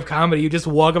understanding of comedy, you just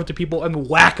walk up to people and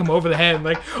whack them over the head,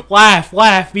 like,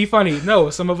 laugh, be funny. No,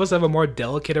 some of us have a more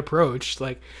delicate approach.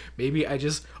 Like, maybe I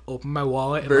just open my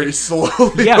wallet and very like,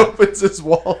 slowly Yeah. opens his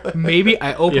wallet. maybe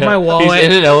I open Yeah, my wallet. He's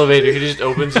in an elevator. He just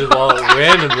opens his wallet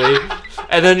randomly,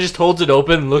 and then just holds it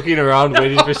open, looking around,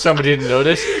 waiting for somebody to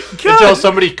notice until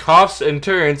somebody coughs and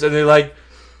turns, and they're like,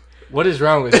 "What is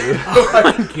wrong with you?"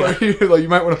 Like, you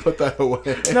might want to put that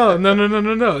away.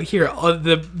 No. Here,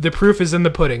 the proof is in the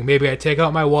pudding. Maybe I take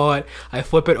out my wallet, I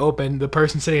flip it open. The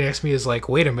person sitting next to me is like,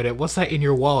 "Wait a minute, what's that in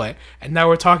your wallet?" And now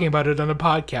we're talking about it on a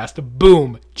podcast.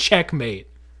 Boom, checkmate.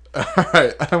 All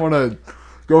right, I want to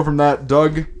go from that.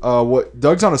 Doug,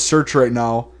 Doug's on a search right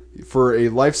now for a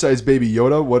life-size baby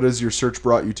Yoda. What has your search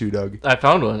brought you to, Doug? I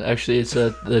found one. Actually, it's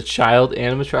the child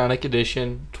animatronic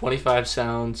edition, 25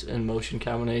 sounds and motion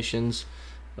combinations.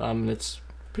 And it's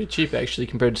pretty cheap actually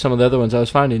compared to some of the other ones I was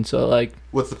finding. So like,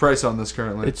 What's the price on this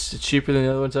currently? it's cheaper than the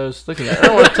other ones I was looking at. I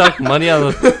don't want to talk money on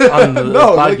the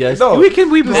No, like, podcast. no.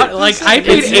 We bought like I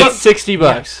paid It's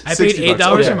 $60. I paid $60,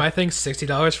 $8 okay. for my thing,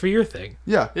 $60 for your thing.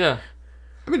 Yeah. Yeah.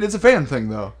 I mean, it's a fan thing,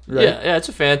 though. Right? Yeah, it's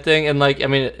a fan thing, and like, I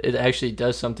mean, it actually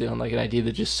does something on like an ID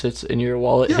that just sits in your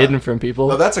wallet, Yeah. hidden from people.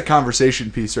 No, that's a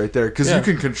conversation piece right there, because Yeah. you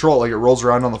can control it, like it rolls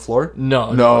around on the floor.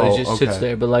 No, No, it just okay. sits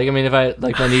there. But like, I mean, if I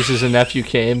like my nieces and nephew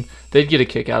came, they'd get a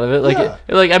kick out of it. Like, Yeah.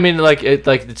 like I mean, like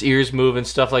its ears move and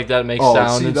stuff like that, makes Oh,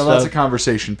 sound see, and now stuff. that's a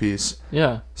conversation piece.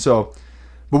 Yeah, So,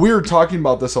 but we were talking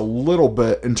about this a little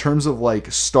bit in terms of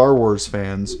like Star Wars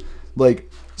fans. Like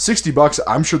 $60,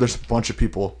 I'm sure there's a bunch of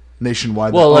people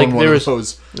nationwide. Well, that like, own one there of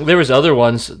was- those. there was other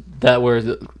ones that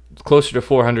were closer to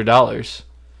 $400.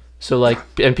 So like,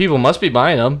 and people must be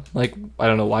buying them. Like, I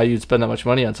don't know why you'd spend that much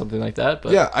money on something like that,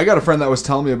 but Yeah, I got a friend that was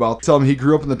telling me he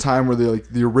grew up in the time where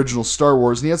the original Star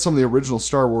Wars, and he had some of the original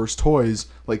Star Wars toys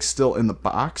like still in the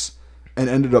box, and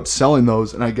ended up selling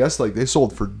those, and I guess like they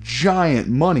sold for giant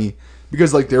money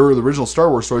because like they were the original Star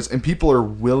Wars toys, and people are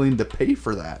willing to pay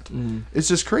for that. It's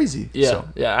just crazy. Yeah, So,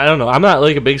 yeah. I don't know. I'm not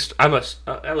like a big. I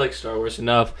like Star Wars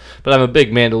enough, but I'm a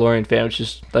big Mandalorian fan, which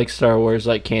is like Star Wars,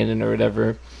 like canon or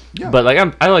whatever. Yeah. But like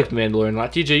I like Mandalorian a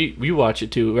lot. TJ, you watch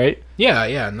it too, right?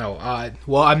 Yeah, no.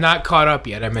 Well, I'm not caught up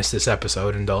yet. I missed this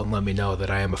episode, and don't let me know that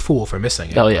I am a fool for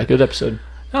missing it. Oh yeah, good episode.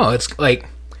 No, it's like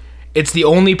it's the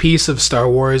only piece of Star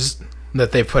Wars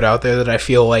that they put out there that I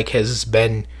feel like has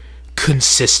been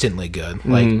consistently good.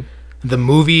 Like the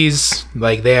movies,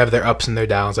 like they have their ups and their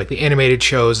downs. Like the animated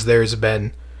shows, there have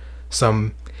been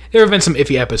some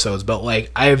iffy episodes, but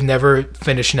like I have never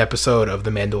finished an episode of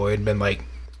The Mandalorian and been like,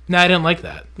 nah, I didn't like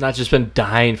that. Not just been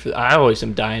dying for. I always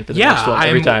am dying for the next one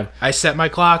every time. I set my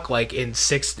clock like in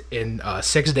 6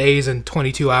 days and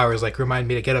 22 hours. Like remind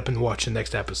me to get up and watch the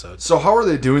next episode. So how are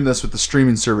they doing this with the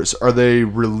streaming service? Are they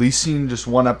releasing just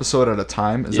one episode at a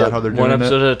time? Is that how they're doing one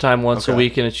episode at a time, once a Okay.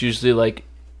 week, and it's usually like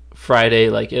Friday,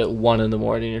 like at 1 in the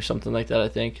morning or something like that. I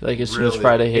think like as soon as Really?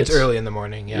 Friday hits. It's early in the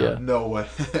morning. Yeah. Yeah. No way.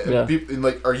 Yeah.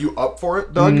 Like, are you up for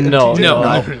it, Doug? No, And TJ?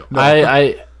 no.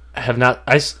 I have not.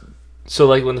 So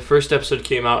like when the first episode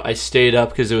came out, I stayed up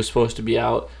because it was supposed to be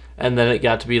out, and then it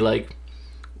got to be like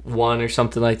 1 or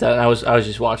something like that. And I was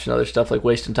just watching other stuff, like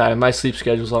wasting time. My sleep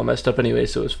schedule's all messed up anyway,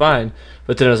 so it was fine.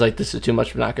 But then I was like, this is too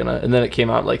much. I'm not gonna. And then it came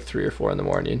out like 3 or 4 in the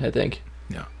morning, I think.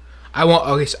 No. I won't.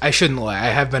 Okay, so I shouldn't lie. I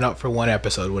have been up for one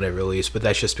episode when it released, but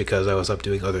that's just because I was up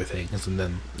doing other things, and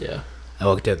then Yeah. I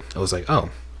looked at. I was like, oh,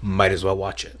 might as well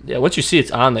watch it. Yeah. Once you see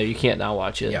it's on there, you can't not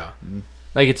watch it. Yeah.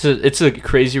 Like it's a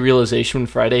crazy realization when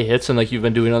Friday hits and like you've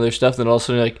been doing other stuff, then all of a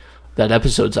sudden like that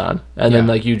episode's on, and then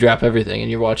Yeah. like you drop everything and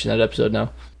you're watching that episode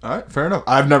now. All right, fair enough.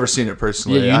 I've never seen it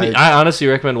personally. I honestly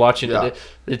recommend watching Yeah. it.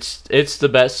 It's the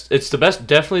best. It's the best.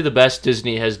 Definitely the best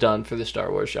Disney has done for the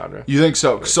Star Wars genre. You think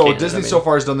so? So Canon, Disney I mean. so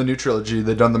far has done the new trilogy.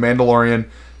 They've done the Mandalorian.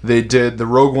 They did the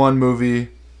Rogue One movie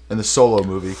and the Solo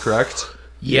movie, correct?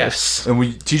 Yes. And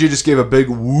TJ just gave a big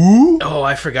woo. Oh,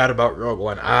 I forgot about Rogue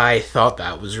One. I thought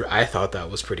that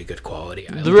was pretty good quality.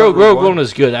 The Rogue One. One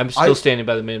was good. I'm still I- standing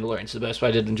by the Mandalorian. It's the best. But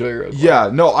I did enjoy Rogue One. Yeah,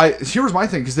 no. Here was my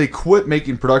thing because they quit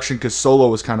making production because Solo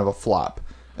was kind of a flop.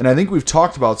 And I think we've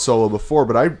talked about Solo before,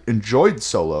 but I enjoyed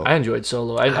Solo. I enjoyed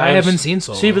Solo. I haven't seen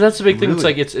Solo. See, but that's the big thing.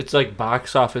 Really? It's like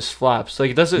box office flops.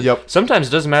 Like it doesn't. Yep. Sometimes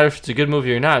it doesn't matter if it's a good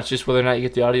movie or not. It's just whether or not you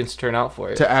get the audience to turn out for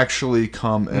it. to actually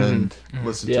come and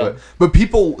listen Yeah. to it. But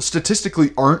people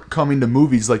statistically aren't coming to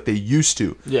movies like they used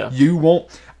to. Yeah. You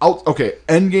won't okay,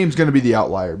 Endgame's going to be the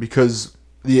outlier because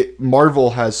the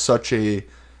Marvel has such a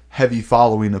heavy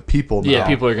following of people now. Yeah,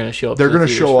 people are gonna show up. They're to the going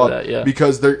to theaters show for up that, yeah.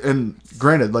 because and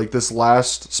granted, like this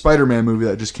last Spider-Man movie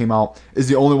that just came out is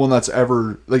the only one that's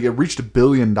ever like it reached $1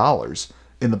 billion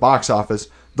in the box office.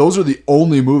 Those are the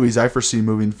only movies I foresee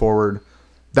moving forward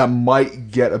that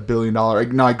might get $1 billion.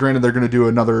 Like, now, granted, they're going to do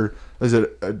another. Is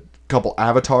it a couple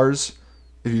Avatars?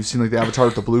 If you've seen like the Avatar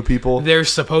with the blue people, They're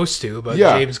supposed to, but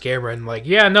Yeah. James Cameron, like,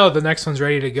 yeah, no, the next one's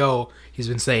ready to go. He's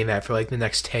been saying that for like the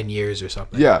next 10 years or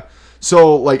something. yeah.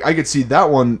 So like I could see that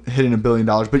one hitting $1 billion,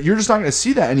 but you're just not going to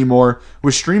see that anymore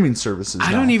with streaming services.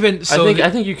 I now. don't even. So I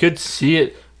think you could see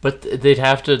it, but they'd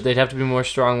have to be more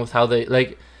strong with how they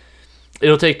like.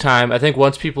 It'll take time. I think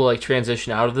once people like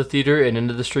transition out of the theater and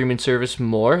into the streaming service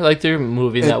more, like they're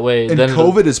moving that way. And then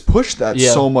COVID has pushed that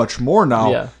Yeah. so much more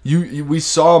now. Yeah. We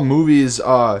saw movies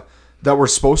that were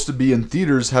supposed to be in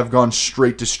theaters have gone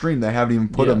straight to stream. They haven't even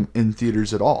put them in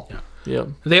theaters at all. Yeah.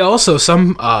 They also,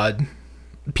 some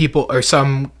people, or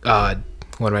some,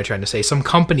 what am I trying to say? Some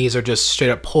companies are just straight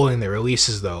up pulling their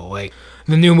releases, though. Like,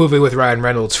 the new movie with Ryan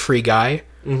Reynolds, Free Guy.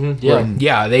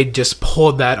 Yeah, they just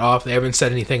pulled that off. They haven't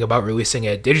said anything about releasing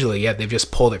it digitally yet. They've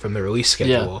just pulled it from the release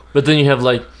schedule. Yeah. But then you have,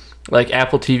 like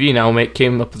Apple TV now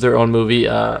came up with their own movie.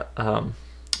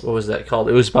 What was that called?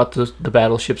 It was about the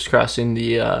battleships crossing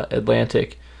the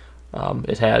Atlantic.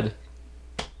 It had...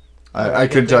 I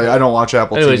couldn't tell you. I don't watch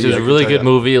Apple Anyways, TV. it was a really good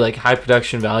movie, like high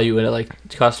production value, and it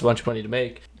cost a bunch of money to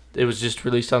make. It was just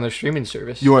released on their streaming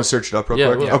service. You want to search it up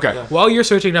real quick? Yeah. Okay. Yeah. While you're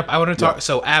searching it up, I want to talk...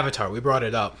 So, Avatar, we brought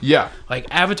it up. Yeah. Like,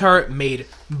 Avatar made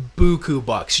buku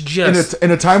bucks. Just...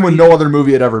 In a time when no other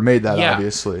movie had ever made that,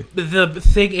 obviously. The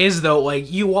thing is, though,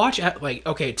 like, you watch... Like,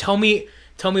 okay, tell me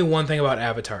one thing about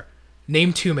Avatar.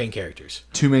 Name two main characters.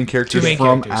 Two main characters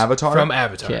from Avatar? From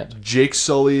Avatar. Can't. Jake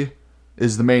Sully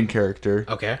is the main character.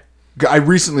 Okay. I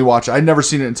recently watched it. I'd never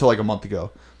seen it until like a month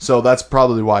ago. So that's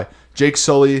probably why. Jake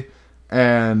Sully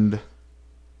and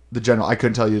the general. I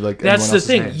couldn't tell you like That's anyone the else's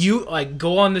thing. names. You like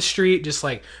go on the street, just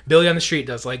like Billy on the street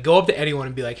does. Like go up to anyone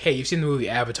and be like, "Hey, you've seen the movie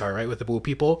Avatar, right? With the blue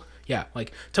people? Yeah.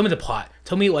 Like tell me the plot.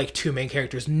 Tell me like two main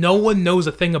characters. No one knows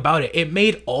a thing about it. It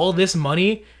made all this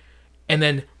money, and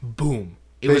then boom.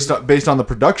 It based on the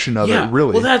production of it,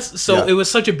 really. Well, that's so. Yeah. It was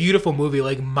such a beautiful movie,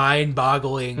 like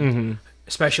mind-boggling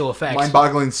special effects.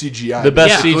 Mind-boggling CGI. The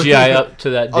best Yeah. CGI up to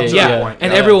that day. to Yeah, that point,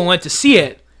 and yeah. everyone went to see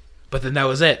it, but then that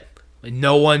was it. Like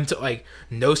no one,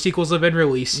 no sequels have been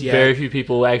released yet. Very few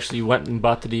people actually went and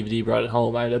bought the DVD, brought it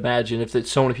home. I'd imagine if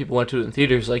so many people went to it in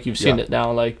theaters, like you've seen Yeah. it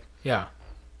now, like Yeah.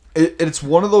 It's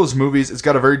one of those movies. It's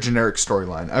got a very generic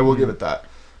storyline. I will give it that.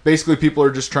 Basically, people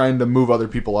are just trying to move other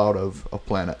people out of a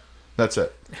planet. That's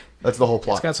it. That's the whole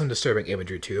plot. It's got some disturbing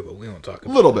imagery too, but we won't talk A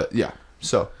about little bit, yeah.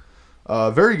 So,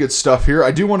 very good stuff here.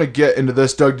 I do want to get into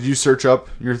this. Doug, did you search up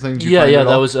your thing? Did you find it that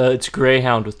all? was it's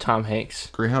Greyhound with Tom Hanks.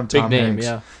 Greyhound Big Tom name, Hanks.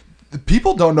 yeah.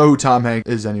 People don't know who Tom Hanks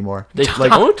is anymore. They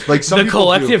like, don't? like some the people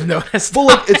collective do. notice. Well,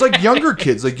 like, it's like younger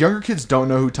kids. Like younger kids don't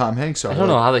know who Tom Hanks are. I don't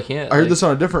know how they can't. I heard this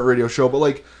on a different radio show, but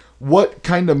like, what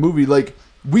kind of movie? Like,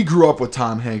 we grew up with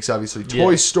Tom Hanks, obviously.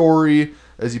 Toy Story,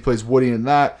 as he plays Woody in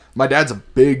that. My dad's a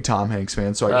big Tom Hanks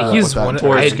fan, so I grew up he's with that. one of-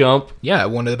 Forrest Gump. Yeah,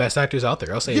 one of the best actors out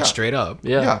there. I'll say Yeah. it straight up.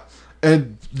 Yeah.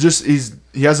 And just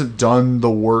he hasn't done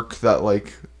the work that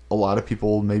like a lot of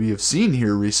people maybe have seen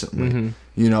here recently.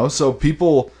 You know, so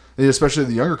people, especially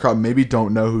the younger crowd, maybe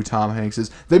don't know who Tom Hanks is.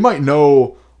 They might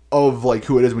know of like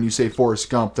who it is when you say Forrest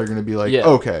Gump. They're gonna be like, Yeah.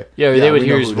 okay, Yeah, they would we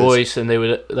hear know his who it is. voice and they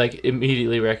would like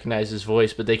immediately recognize his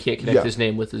voice, but they can't connect Yeah. his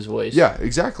name with his voice. Yeah,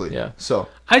 exactly. Yeah. So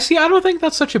I don't think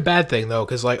that's such a bad thing though,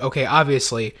 because like, okay,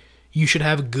 obviously you should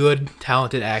have good,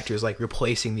 talented actors like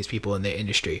replacing these people in the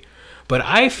industry, but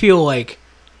I feel like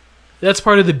that's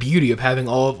part of the beauty of having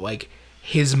all of like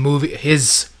his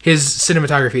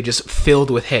cinematography just filled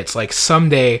with hits. Like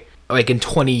someday, like in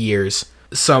 20 years,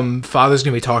 some father's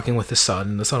gonna be talking with the son,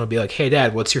 and the son will be like, "Hey,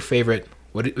 Dad, what's your favorite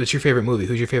movie?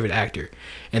 Who's your favorite actor?"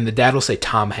 And the dad will say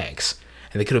Tom Hanks,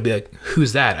 and the kid will be like,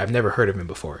 "Who's that? I've never heard of him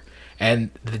before."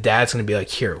 And the dad's gonna be like,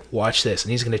 "Here, watch this,"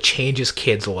 and he's gonna change his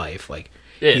kid's life. Like,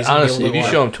 Yeah, he's gonna be honestly, able if to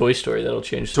you show him Toy Story, that'll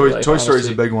change their life. Toy Story is a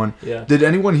honestly. big one. Yeah. Did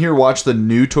anyone here watch the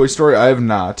new Toy Story? I have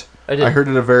not. I did. I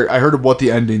heard of what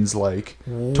the ending's like.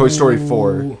 Toy Story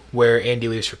 4. where Andy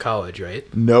leaves for college, right?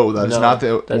 No, that's No, not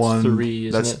the that's one. 3,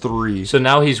 isn't That's it? 3. So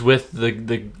now he's with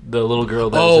the little girl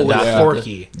that Oh, was with adopted.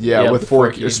 Forky. Yeah, with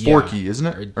Forky. It's Yeah. Sporky, isn't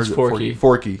it? Or is it Forky.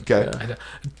 Forky. Okay. Yeah.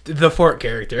 The Fork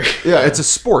character. Yeah, it's a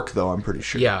spork though. I'm pretty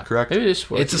sure. Yeah. Correct. Maybe it is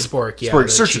Forky. It's a spork. Yeah, Spork.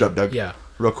 that Search she- it up, Doug. Yeah.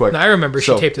 Real quick. No, I remember she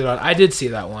So- taped it on. I did see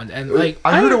that one, and like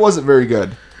I heard it wasn't very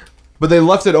good, but they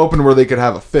left it open where they could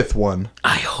have a fifth one.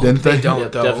 I hope Didn't they they? don't Yeah,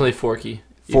 though. definitely Forky.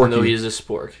 Even Forky. though he is a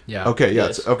spork. Yeah. Okay. Yeah.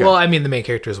 Yes. It's, okay. Well, I mean, the main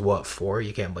character is what 4.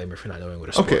 You can't blame her for not knowing what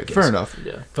a spork okay. is. Fair enough.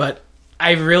 Yeah. But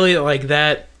I really like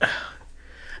that.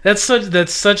 That's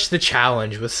such the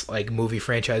challenge with like movie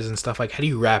franchises and stuff. Like, how do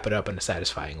you wrap it up in a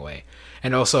satisfying way?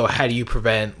 And also, how do you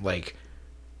prevent like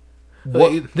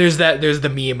there's the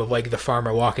meme of like the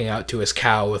farmer walking out to his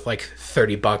cow with like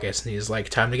 30 buckets, and he's like,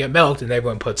 "Time to get milked," and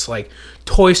everyone puts like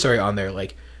Toy Story on there.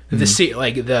 Like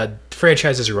the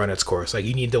franchise has run its course. Like,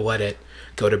 you need to let it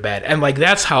go to bed. And like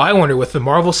that's how I wonder with the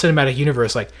Marvel Cinematic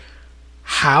Universe, like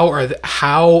how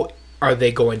are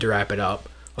they going to wrap it up?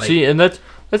 Like, See, and that's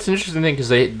an interesting thing because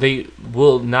they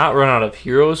will not run out of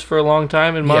heroes for a long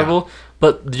time in Marvel,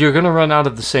 but you're gonna run out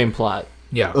of the same plot.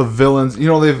 yeah. Of villains,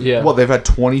 they've had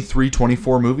 23,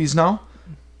 24 movies now.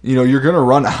 You're gonna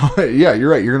run out. Yeah, you're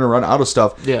right. You're gonna run out of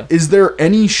stuff. Yeah. Is there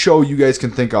any show you guys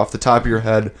can think off the top of your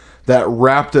head that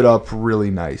wrapped it up really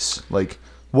nice? Like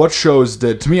what shows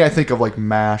did? To me, I think of like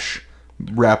MASH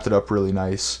wrapped it up really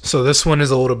nice. So this one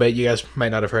is a little bit. You guys might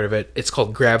not have heard of it. It's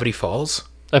called Gravity Falls.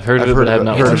 I've heard of it, but I have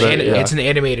not heard of it. It's an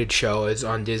animated show. It's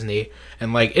on Disney,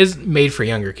 and like is made for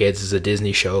younger kids. It's a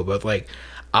Disney show, but like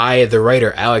the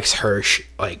writer Alex Hirsch,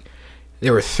 like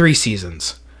there were 3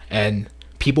 seasons, and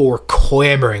people were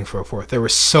clamoring for a 4th. There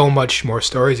was so much more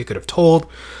stories he could have told.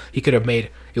 He could have made.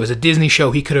 It was a Disney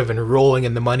show. He could have been rolling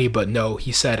in the money, but no.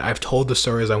 He said, "I've told the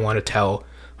stories I want to tell.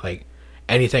 Like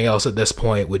anything else at this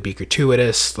point would be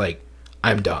gratuitous. Like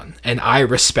I'm done." And I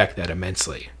respect that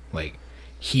immensely. Like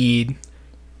he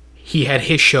had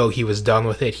his show. He was done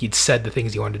with it. He'd said the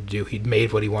things he wanted to do. He'd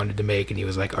made what he wanted to make, and he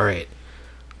was like, "All right,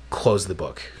 close the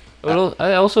book." Well,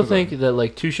 I also think that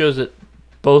like 2 shows that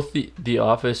both the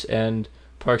Office and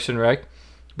Parks and Rec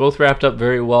both wrapped up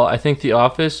very well. I think The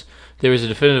Office, there was a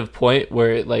definitive point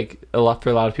where it, like for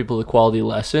a lot of people the quality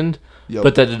lessened,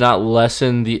 but that did not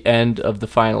lessen the end of the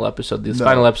final episode. The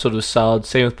final episode was solid.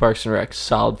 Same with Parks and Rec,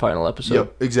 solid final episode.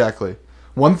 Yep, exactly.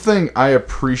 One thing I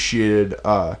appreciated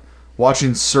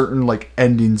watching certain like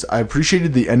endings, I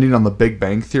appreciated the ending on The Big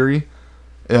Bang Theory.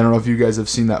 I don't know if you guys have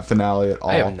seen that finale at all.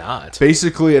 I have not.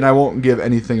 Basically, and I won't give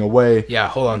anything away. Yeah,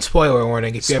 hold on. Spoiler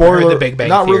warning. If you haven't heard The Big Bang Theory.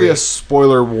 Not really a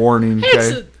spoiler warning,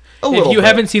 okay? If you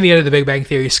haven't seen the end of The Big Bang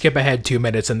Theory, skip ahead 2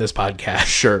 minutes in this podcast.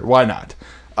 Sure, why not?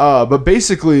 But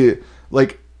basically,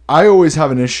 like, I always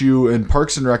have an issue, and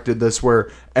Parks and Rec did this,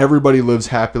 where everybody lives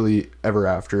happily ever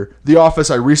after. The Office,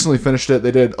 I recently finished it.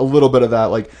 They did a little bit of that.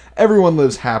 Like, everyone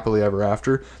lives happily ever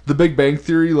after. The Big Bang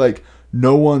Theory, like,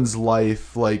 no one's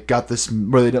life like got this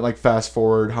where they didn't like fast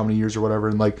forward how many years or whatever,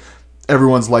 and like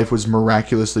everyone's life was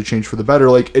miraculously changed for the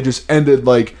better. Like it just ended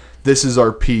like this is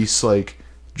our piece, like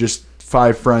just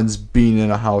 5 friends being in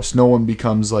a house. No one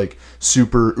becomes like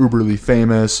super uberly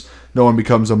famous. No one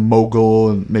becomes a mogul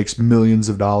and makes millions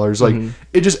of dollars. Like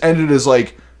it just ended as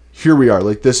like here we are.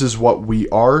 Like this is what we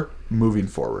are moving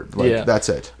forward. Like that's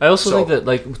it. I also think that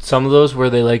like some of those where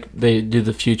they do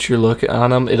the future look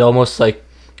on them, it almost like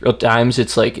at times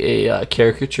it's like a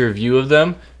caricature view of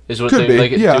them is what they like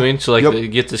doing. So like they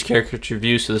get this caricature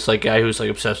view. So this like guy who's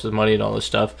like obsessed with money and all this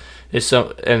stuff is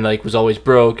and like was always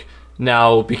broke,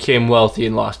 now became wealthy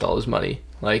and lost all his money.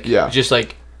 Like just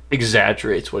like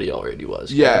exaggerates what he already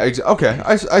was. Yeah. Okay.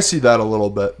 I see that a little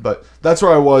bit, but that's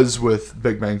where I was with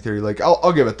Big Bang Theory. Like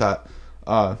I'll give it that.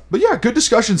 But yeah, good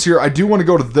discussions here. I do want to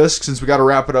go to this since we got to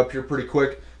wrap it up here pretty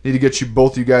quick. Need to get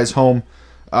both you guys home.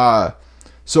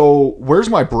 So, where's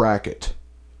my bracket?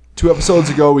 2 episodes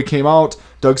ago, we came out.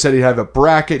 Doug said he'd have a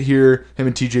bracket here. Him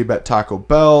and TJ bet Taco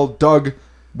Bell. Doug,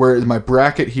 where is my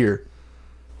bracket here?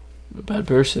 A bad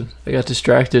person. I got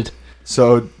distracted.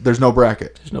 So, there's no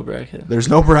bracket. There's no bracket. There's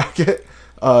no bracket.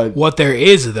 What there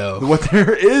is, though. What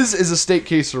there is a steak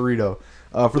quesarito.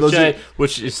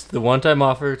 Which is the one-time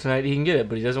offer tonight. He can get it,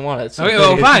 but he doesn't want it. So. Okay,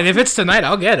 well, fine. If it's tonight,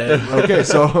 I'll get it. Okay,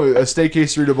 so a steak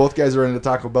quesarito. Both guys are into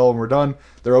Taco Bell, and we're done.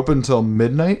 They're open until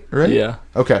midnight, right? Yeah.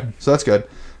 Okay, so that's good.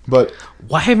 But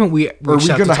why haven't we reached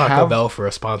out to Taco Bell for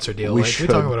a sponsor deal? We should.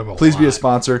 Please be a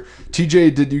sponsor.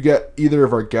 TJ, did you get either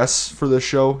of our guests for this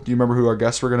show? Do you remember who our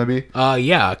guests were going to be?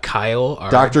 Yeah, Kyle.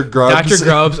 Dr. Grubbs. Dr.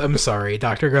 Grubbs. I'm sorry.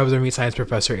 Dr. Grubbs, our meat science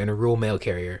professor, and a rural mail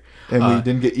carrier. And we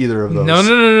didn't get either of those.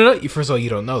 No. First of all, you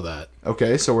don't know that.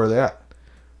 Okay, so where are they at?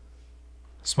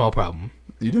 Small problem.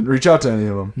 You didn't reach out to any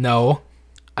of them. No.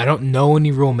 I don't know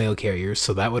any rural mail carriers,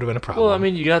 so that would have been a problem. Well, I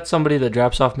mean, you got somebody that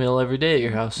drops off mail every day at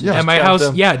your house. Yeah. At my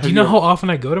house, yeah. Do you know how often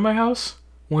I go to my house?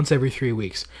 Once every 3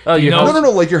 weeks. Oh, you know?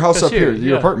 No, like your house up here,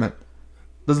 your apartment.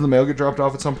 Doesn't the mail get dropped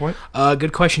off at some point?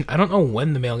 Good question. I don't know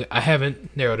when the mail... I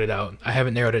haven't narrowed it out. I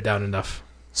haven't narrowed it down enough.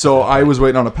 So I was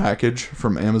waiting on a package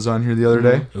from Amazon here the other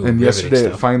day, and yesterday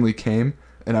it finally came,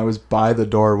 and I was by the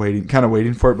door waiting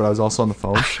for it, but I was also on the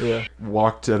phone. Yeah.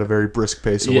 Walked at a very brisk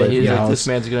pace away from the house. This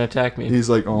man's going to attack me. He's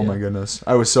like, oh my goodness.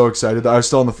 I was so excited. I was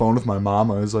still on the phone with my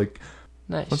mom. I was like,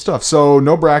 nice. what stuff? So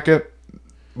no bracket.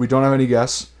 We don't have any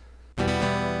guests.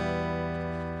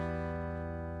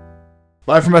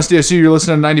 Live from SDSU, you're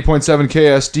listening to 90.7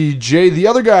 KSDJ. The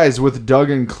Other Guys with Doug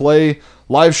and Clay.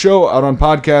 Live show out on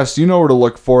podcast. You know where to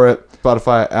look for it.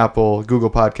 Spotify, Apple,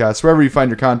 Google Podcasts, wherever you find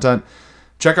your content.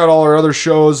 Check out all our other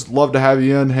shows. Love to have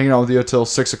you in, hanging out with you till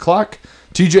 6 o'clock.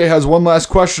 TJ has one last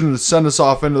question to send us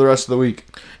off into the rest of the week.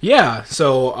 Yeah,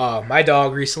 so my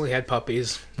dog recently had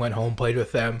puppies. Went home, played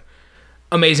with them.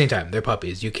 Amazing time. They're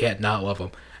puppies. You can't not love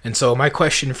them. And so my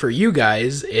question for you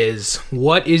guys is,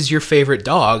 what is your favorite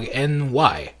dog and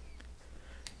why?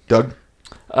 Doug?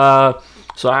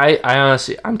 So I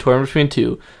honestly, I'm torn between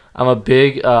 2. I'm a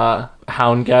big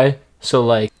hound guy. So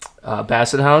like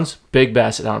Basset Hounds, big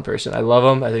Basset Hound person. I love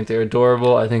them. I think they're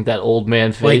adorable. I think that old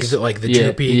man face. Like the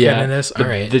droopy kind of this? All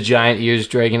right. The giant ears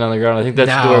dragging on the ground. I think that's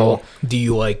now, adorable. Do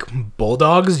you like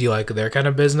bulldogs? Do you like their kind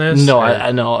of business? No, Or-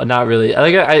 I no, not really.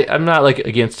 I'm not like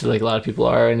against it like a lot of people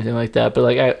are or anything like that, but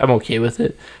like I'm okay with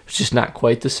it. It's just not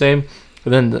quite the same.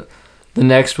 But then the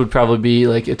next would probably be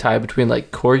like a tie between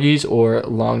like corgis or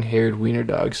long-haired wiener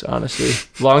dogs. Honestly,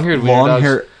 long-haired wiener dogs.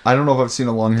 Long-haired. I don't know if I've seen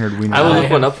a long-haired wiener. I will dog.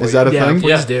 look one up for Is you. that a Yeah, thing?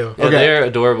 please do. Yeah, Okay. they're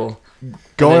adorable.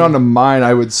 Going And on then- to mine,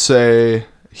 I would say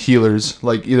healers,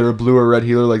 like either a blue or red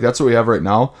healer. Like that's what we have right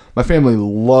now. My family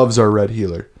loves our red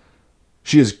healer.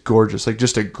 She is gorgeous, like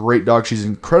just a great dog. She's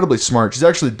incredibly smart. She's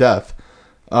actually deaf,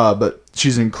 but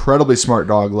she's an incredibly smart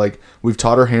dog. Like we've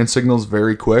taught her hand signals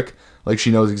very quick. Like she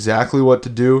knows exactly what to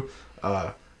do.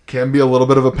 Can be a little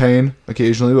bit of a pain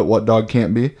occasionally, but what dog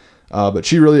can't be? But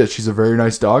she really is. She's a very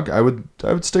nice dog. I would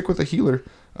stick with a healer.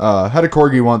 Had a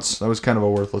corgi once. That was kind of a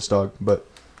worthless dog, but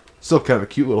still kind of a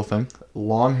cute little thing.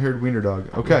 Long-haired wiener dog.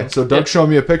 Okay, so Doug's showing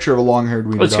me a picture of a long-haired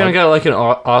wiener Well, it's dog. kind of got like an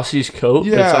Aussie's coat.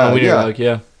 but it's on a wiener Yeah. dog.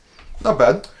 Yeah. Not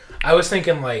bad. I was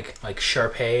thinking like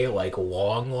Sharpei, like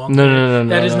long. No.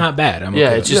 That is not bad. I'm Yeah,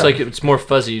 okay it's with just Yeah. like it's more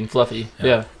fuzzy and fluffy.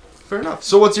 Yeah. Fair enough.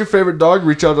 So what's your favorite dog?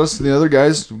 Reach out to us and the other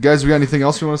guys. Guys, we got anything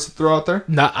else you want us to throw out there?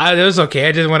 No, it was okay.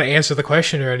 I didn't want to answer the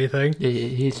question or anything. Yeah,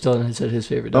 he still said his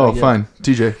favorite Oh, dog. yeah. fine.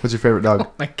 TJ, what's your favorite dog?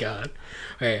 My God.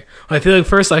 Okay. Well, I feel like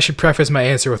first I should preface my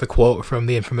answer with a quote from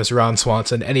the infamous Ron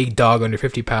Swanson: "Any dog under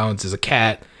 50 pounds is a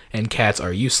cat, and cats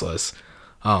are useless."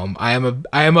 I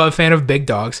am a fan of big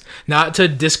dogs. Not to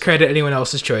discredit anyone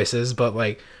else's choices, but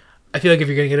like, I feel like if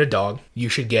you're gonna get a dog, you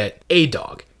should get a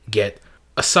dog. Get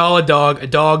a solid dog, a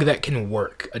dog that can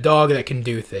work, a dog that can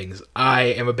do things. I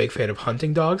am a big fan of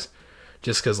hunting dogs,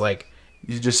 just because like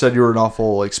You just said you were an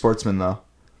awful like sportsman though.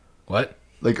 what?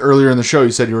 Like earlier in the show, you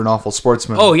said you were an awful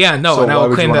sportsman. Oh yeah, no, So and why I'll would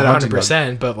you claim want that a hunting dog?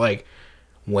 100%. But like,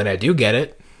 when I do get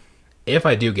it, if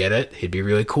I do get it, it'd be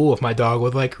really cool if my dog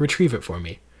would like retrieve it for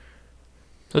me.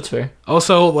 That's fair.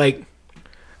 Also, like,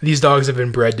 these dogs have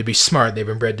been bred to be smart. They've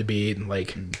been bred to be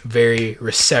like very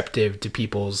receptive to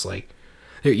people's like.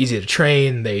 They're easy to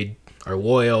train. They are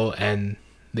loyal and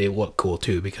they look cool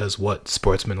too. Because what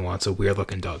sportsman wants a weird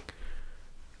looking dog?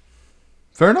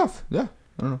 Fair enough. Yeah.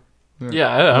 I don't know.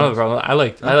 Yeah, I don't have a problem. I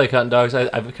like hunting dogs.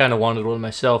 I've kind of wanted one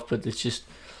myself, but it's just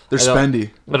They're I don't- spendy.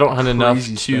 I don't hunt enough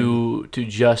Crazy to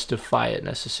justify it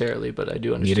necessarily. But I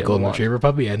do understand. Need a the golden want. retriever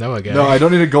puppy? I know a guy. No, I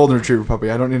don't need a golden retriever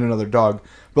puppy. I don't need another dog.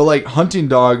 But like hunting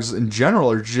dogs in general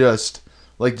are just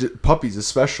like puppies,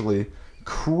 especially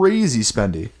crazy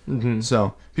spendy. Mhm.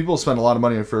 So people spend a lot of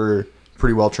money for a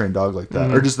pretty well trained dog like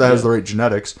that, or just that has Yeah. the right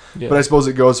genetics. Yeah. But I suppose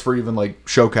it goes for even like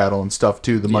show cattle and stuff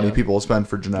too. The money Yeah. people spend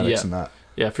for genetics Yeah. and that.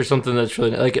 Yeah, for something that's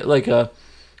really like a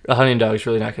hunting dog is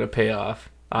really not going to pay off.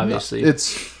 Obviously,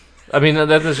 It's I mean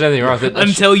there's nothing wrong with it.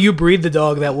 Until you breed the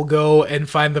dog that will go and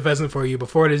find the pheasant for you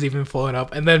before it is even flown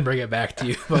up, and then bring it back to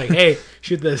you. Like, hey,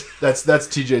 shoot this. that's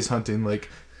TJ's hunting. Like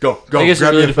go I guess it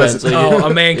grab really me a pheasant. depends, like- Oh,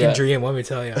 a man can Yeah. dream. Let me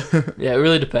tell you. Yeah, it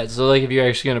really depends. So like if you're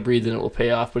actually going to breed, then it will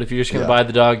pay off. But if you're just going to Yeah. buy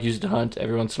the dog, use it to hunt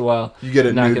every once in a while, You get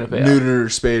it not neutered gonna pay off. or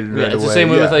spaded Yeah, right it's away. the same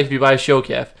way yeah. with like if you buy a show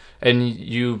calf and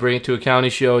you bring it to a county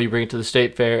show, you bring it to the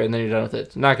state fair, and then you're done with it.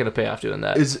 It's not going to pay off doing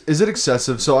that. Is it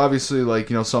excessive? So obviously, like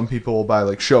some people will buy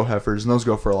like show heifers, and those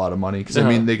go for a lot of money because I Uh-huh.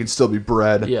 mean they can still be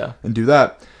bred Yeah. and do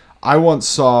that. I once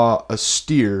saw a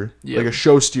steer, Yep. like a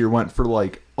show steer, went for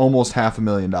like almost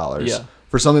 $500,000 Yeah.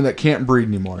 for something that can't breed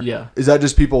anymore. Yeah. Is that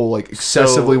just people like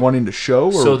excessively wanting to show?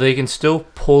 Or? So they can still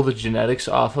pull the genetics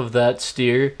off of that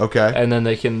steer, Okay. and then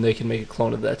they can make a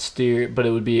clone of that steer, but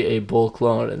it would be a bull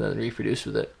clone and then reproduce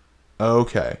with it.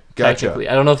 Okay. Gotcha. Technically,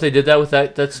 I don't know if they did that with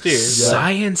that steer.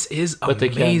 Science is But they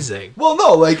can. amazing. Well,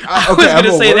 no, like I okay, was I'm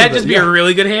gonna say aware that'd of just it, be yeah. a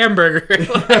really good hamburger.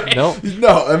 No,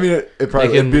 No, I mean it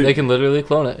probably they can literally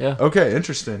clone it. Yeah. Okay,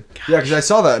 interesting. Yeah, because I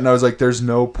saw that and I was like, "There's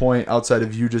no point outside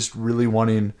of you just really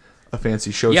wanting a fancy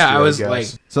show." Yeah, steer, I was guess. like-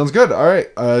 "Sounds good." All right,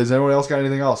 has anyone else got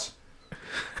anything else?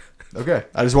 Okay,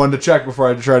 I just wanted to check before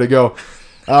I try to go.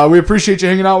 We appreciate you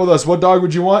hanging out with us. What dog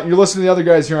would you want? You're listening to the other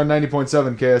guys here on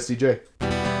 90.7 KSDJ.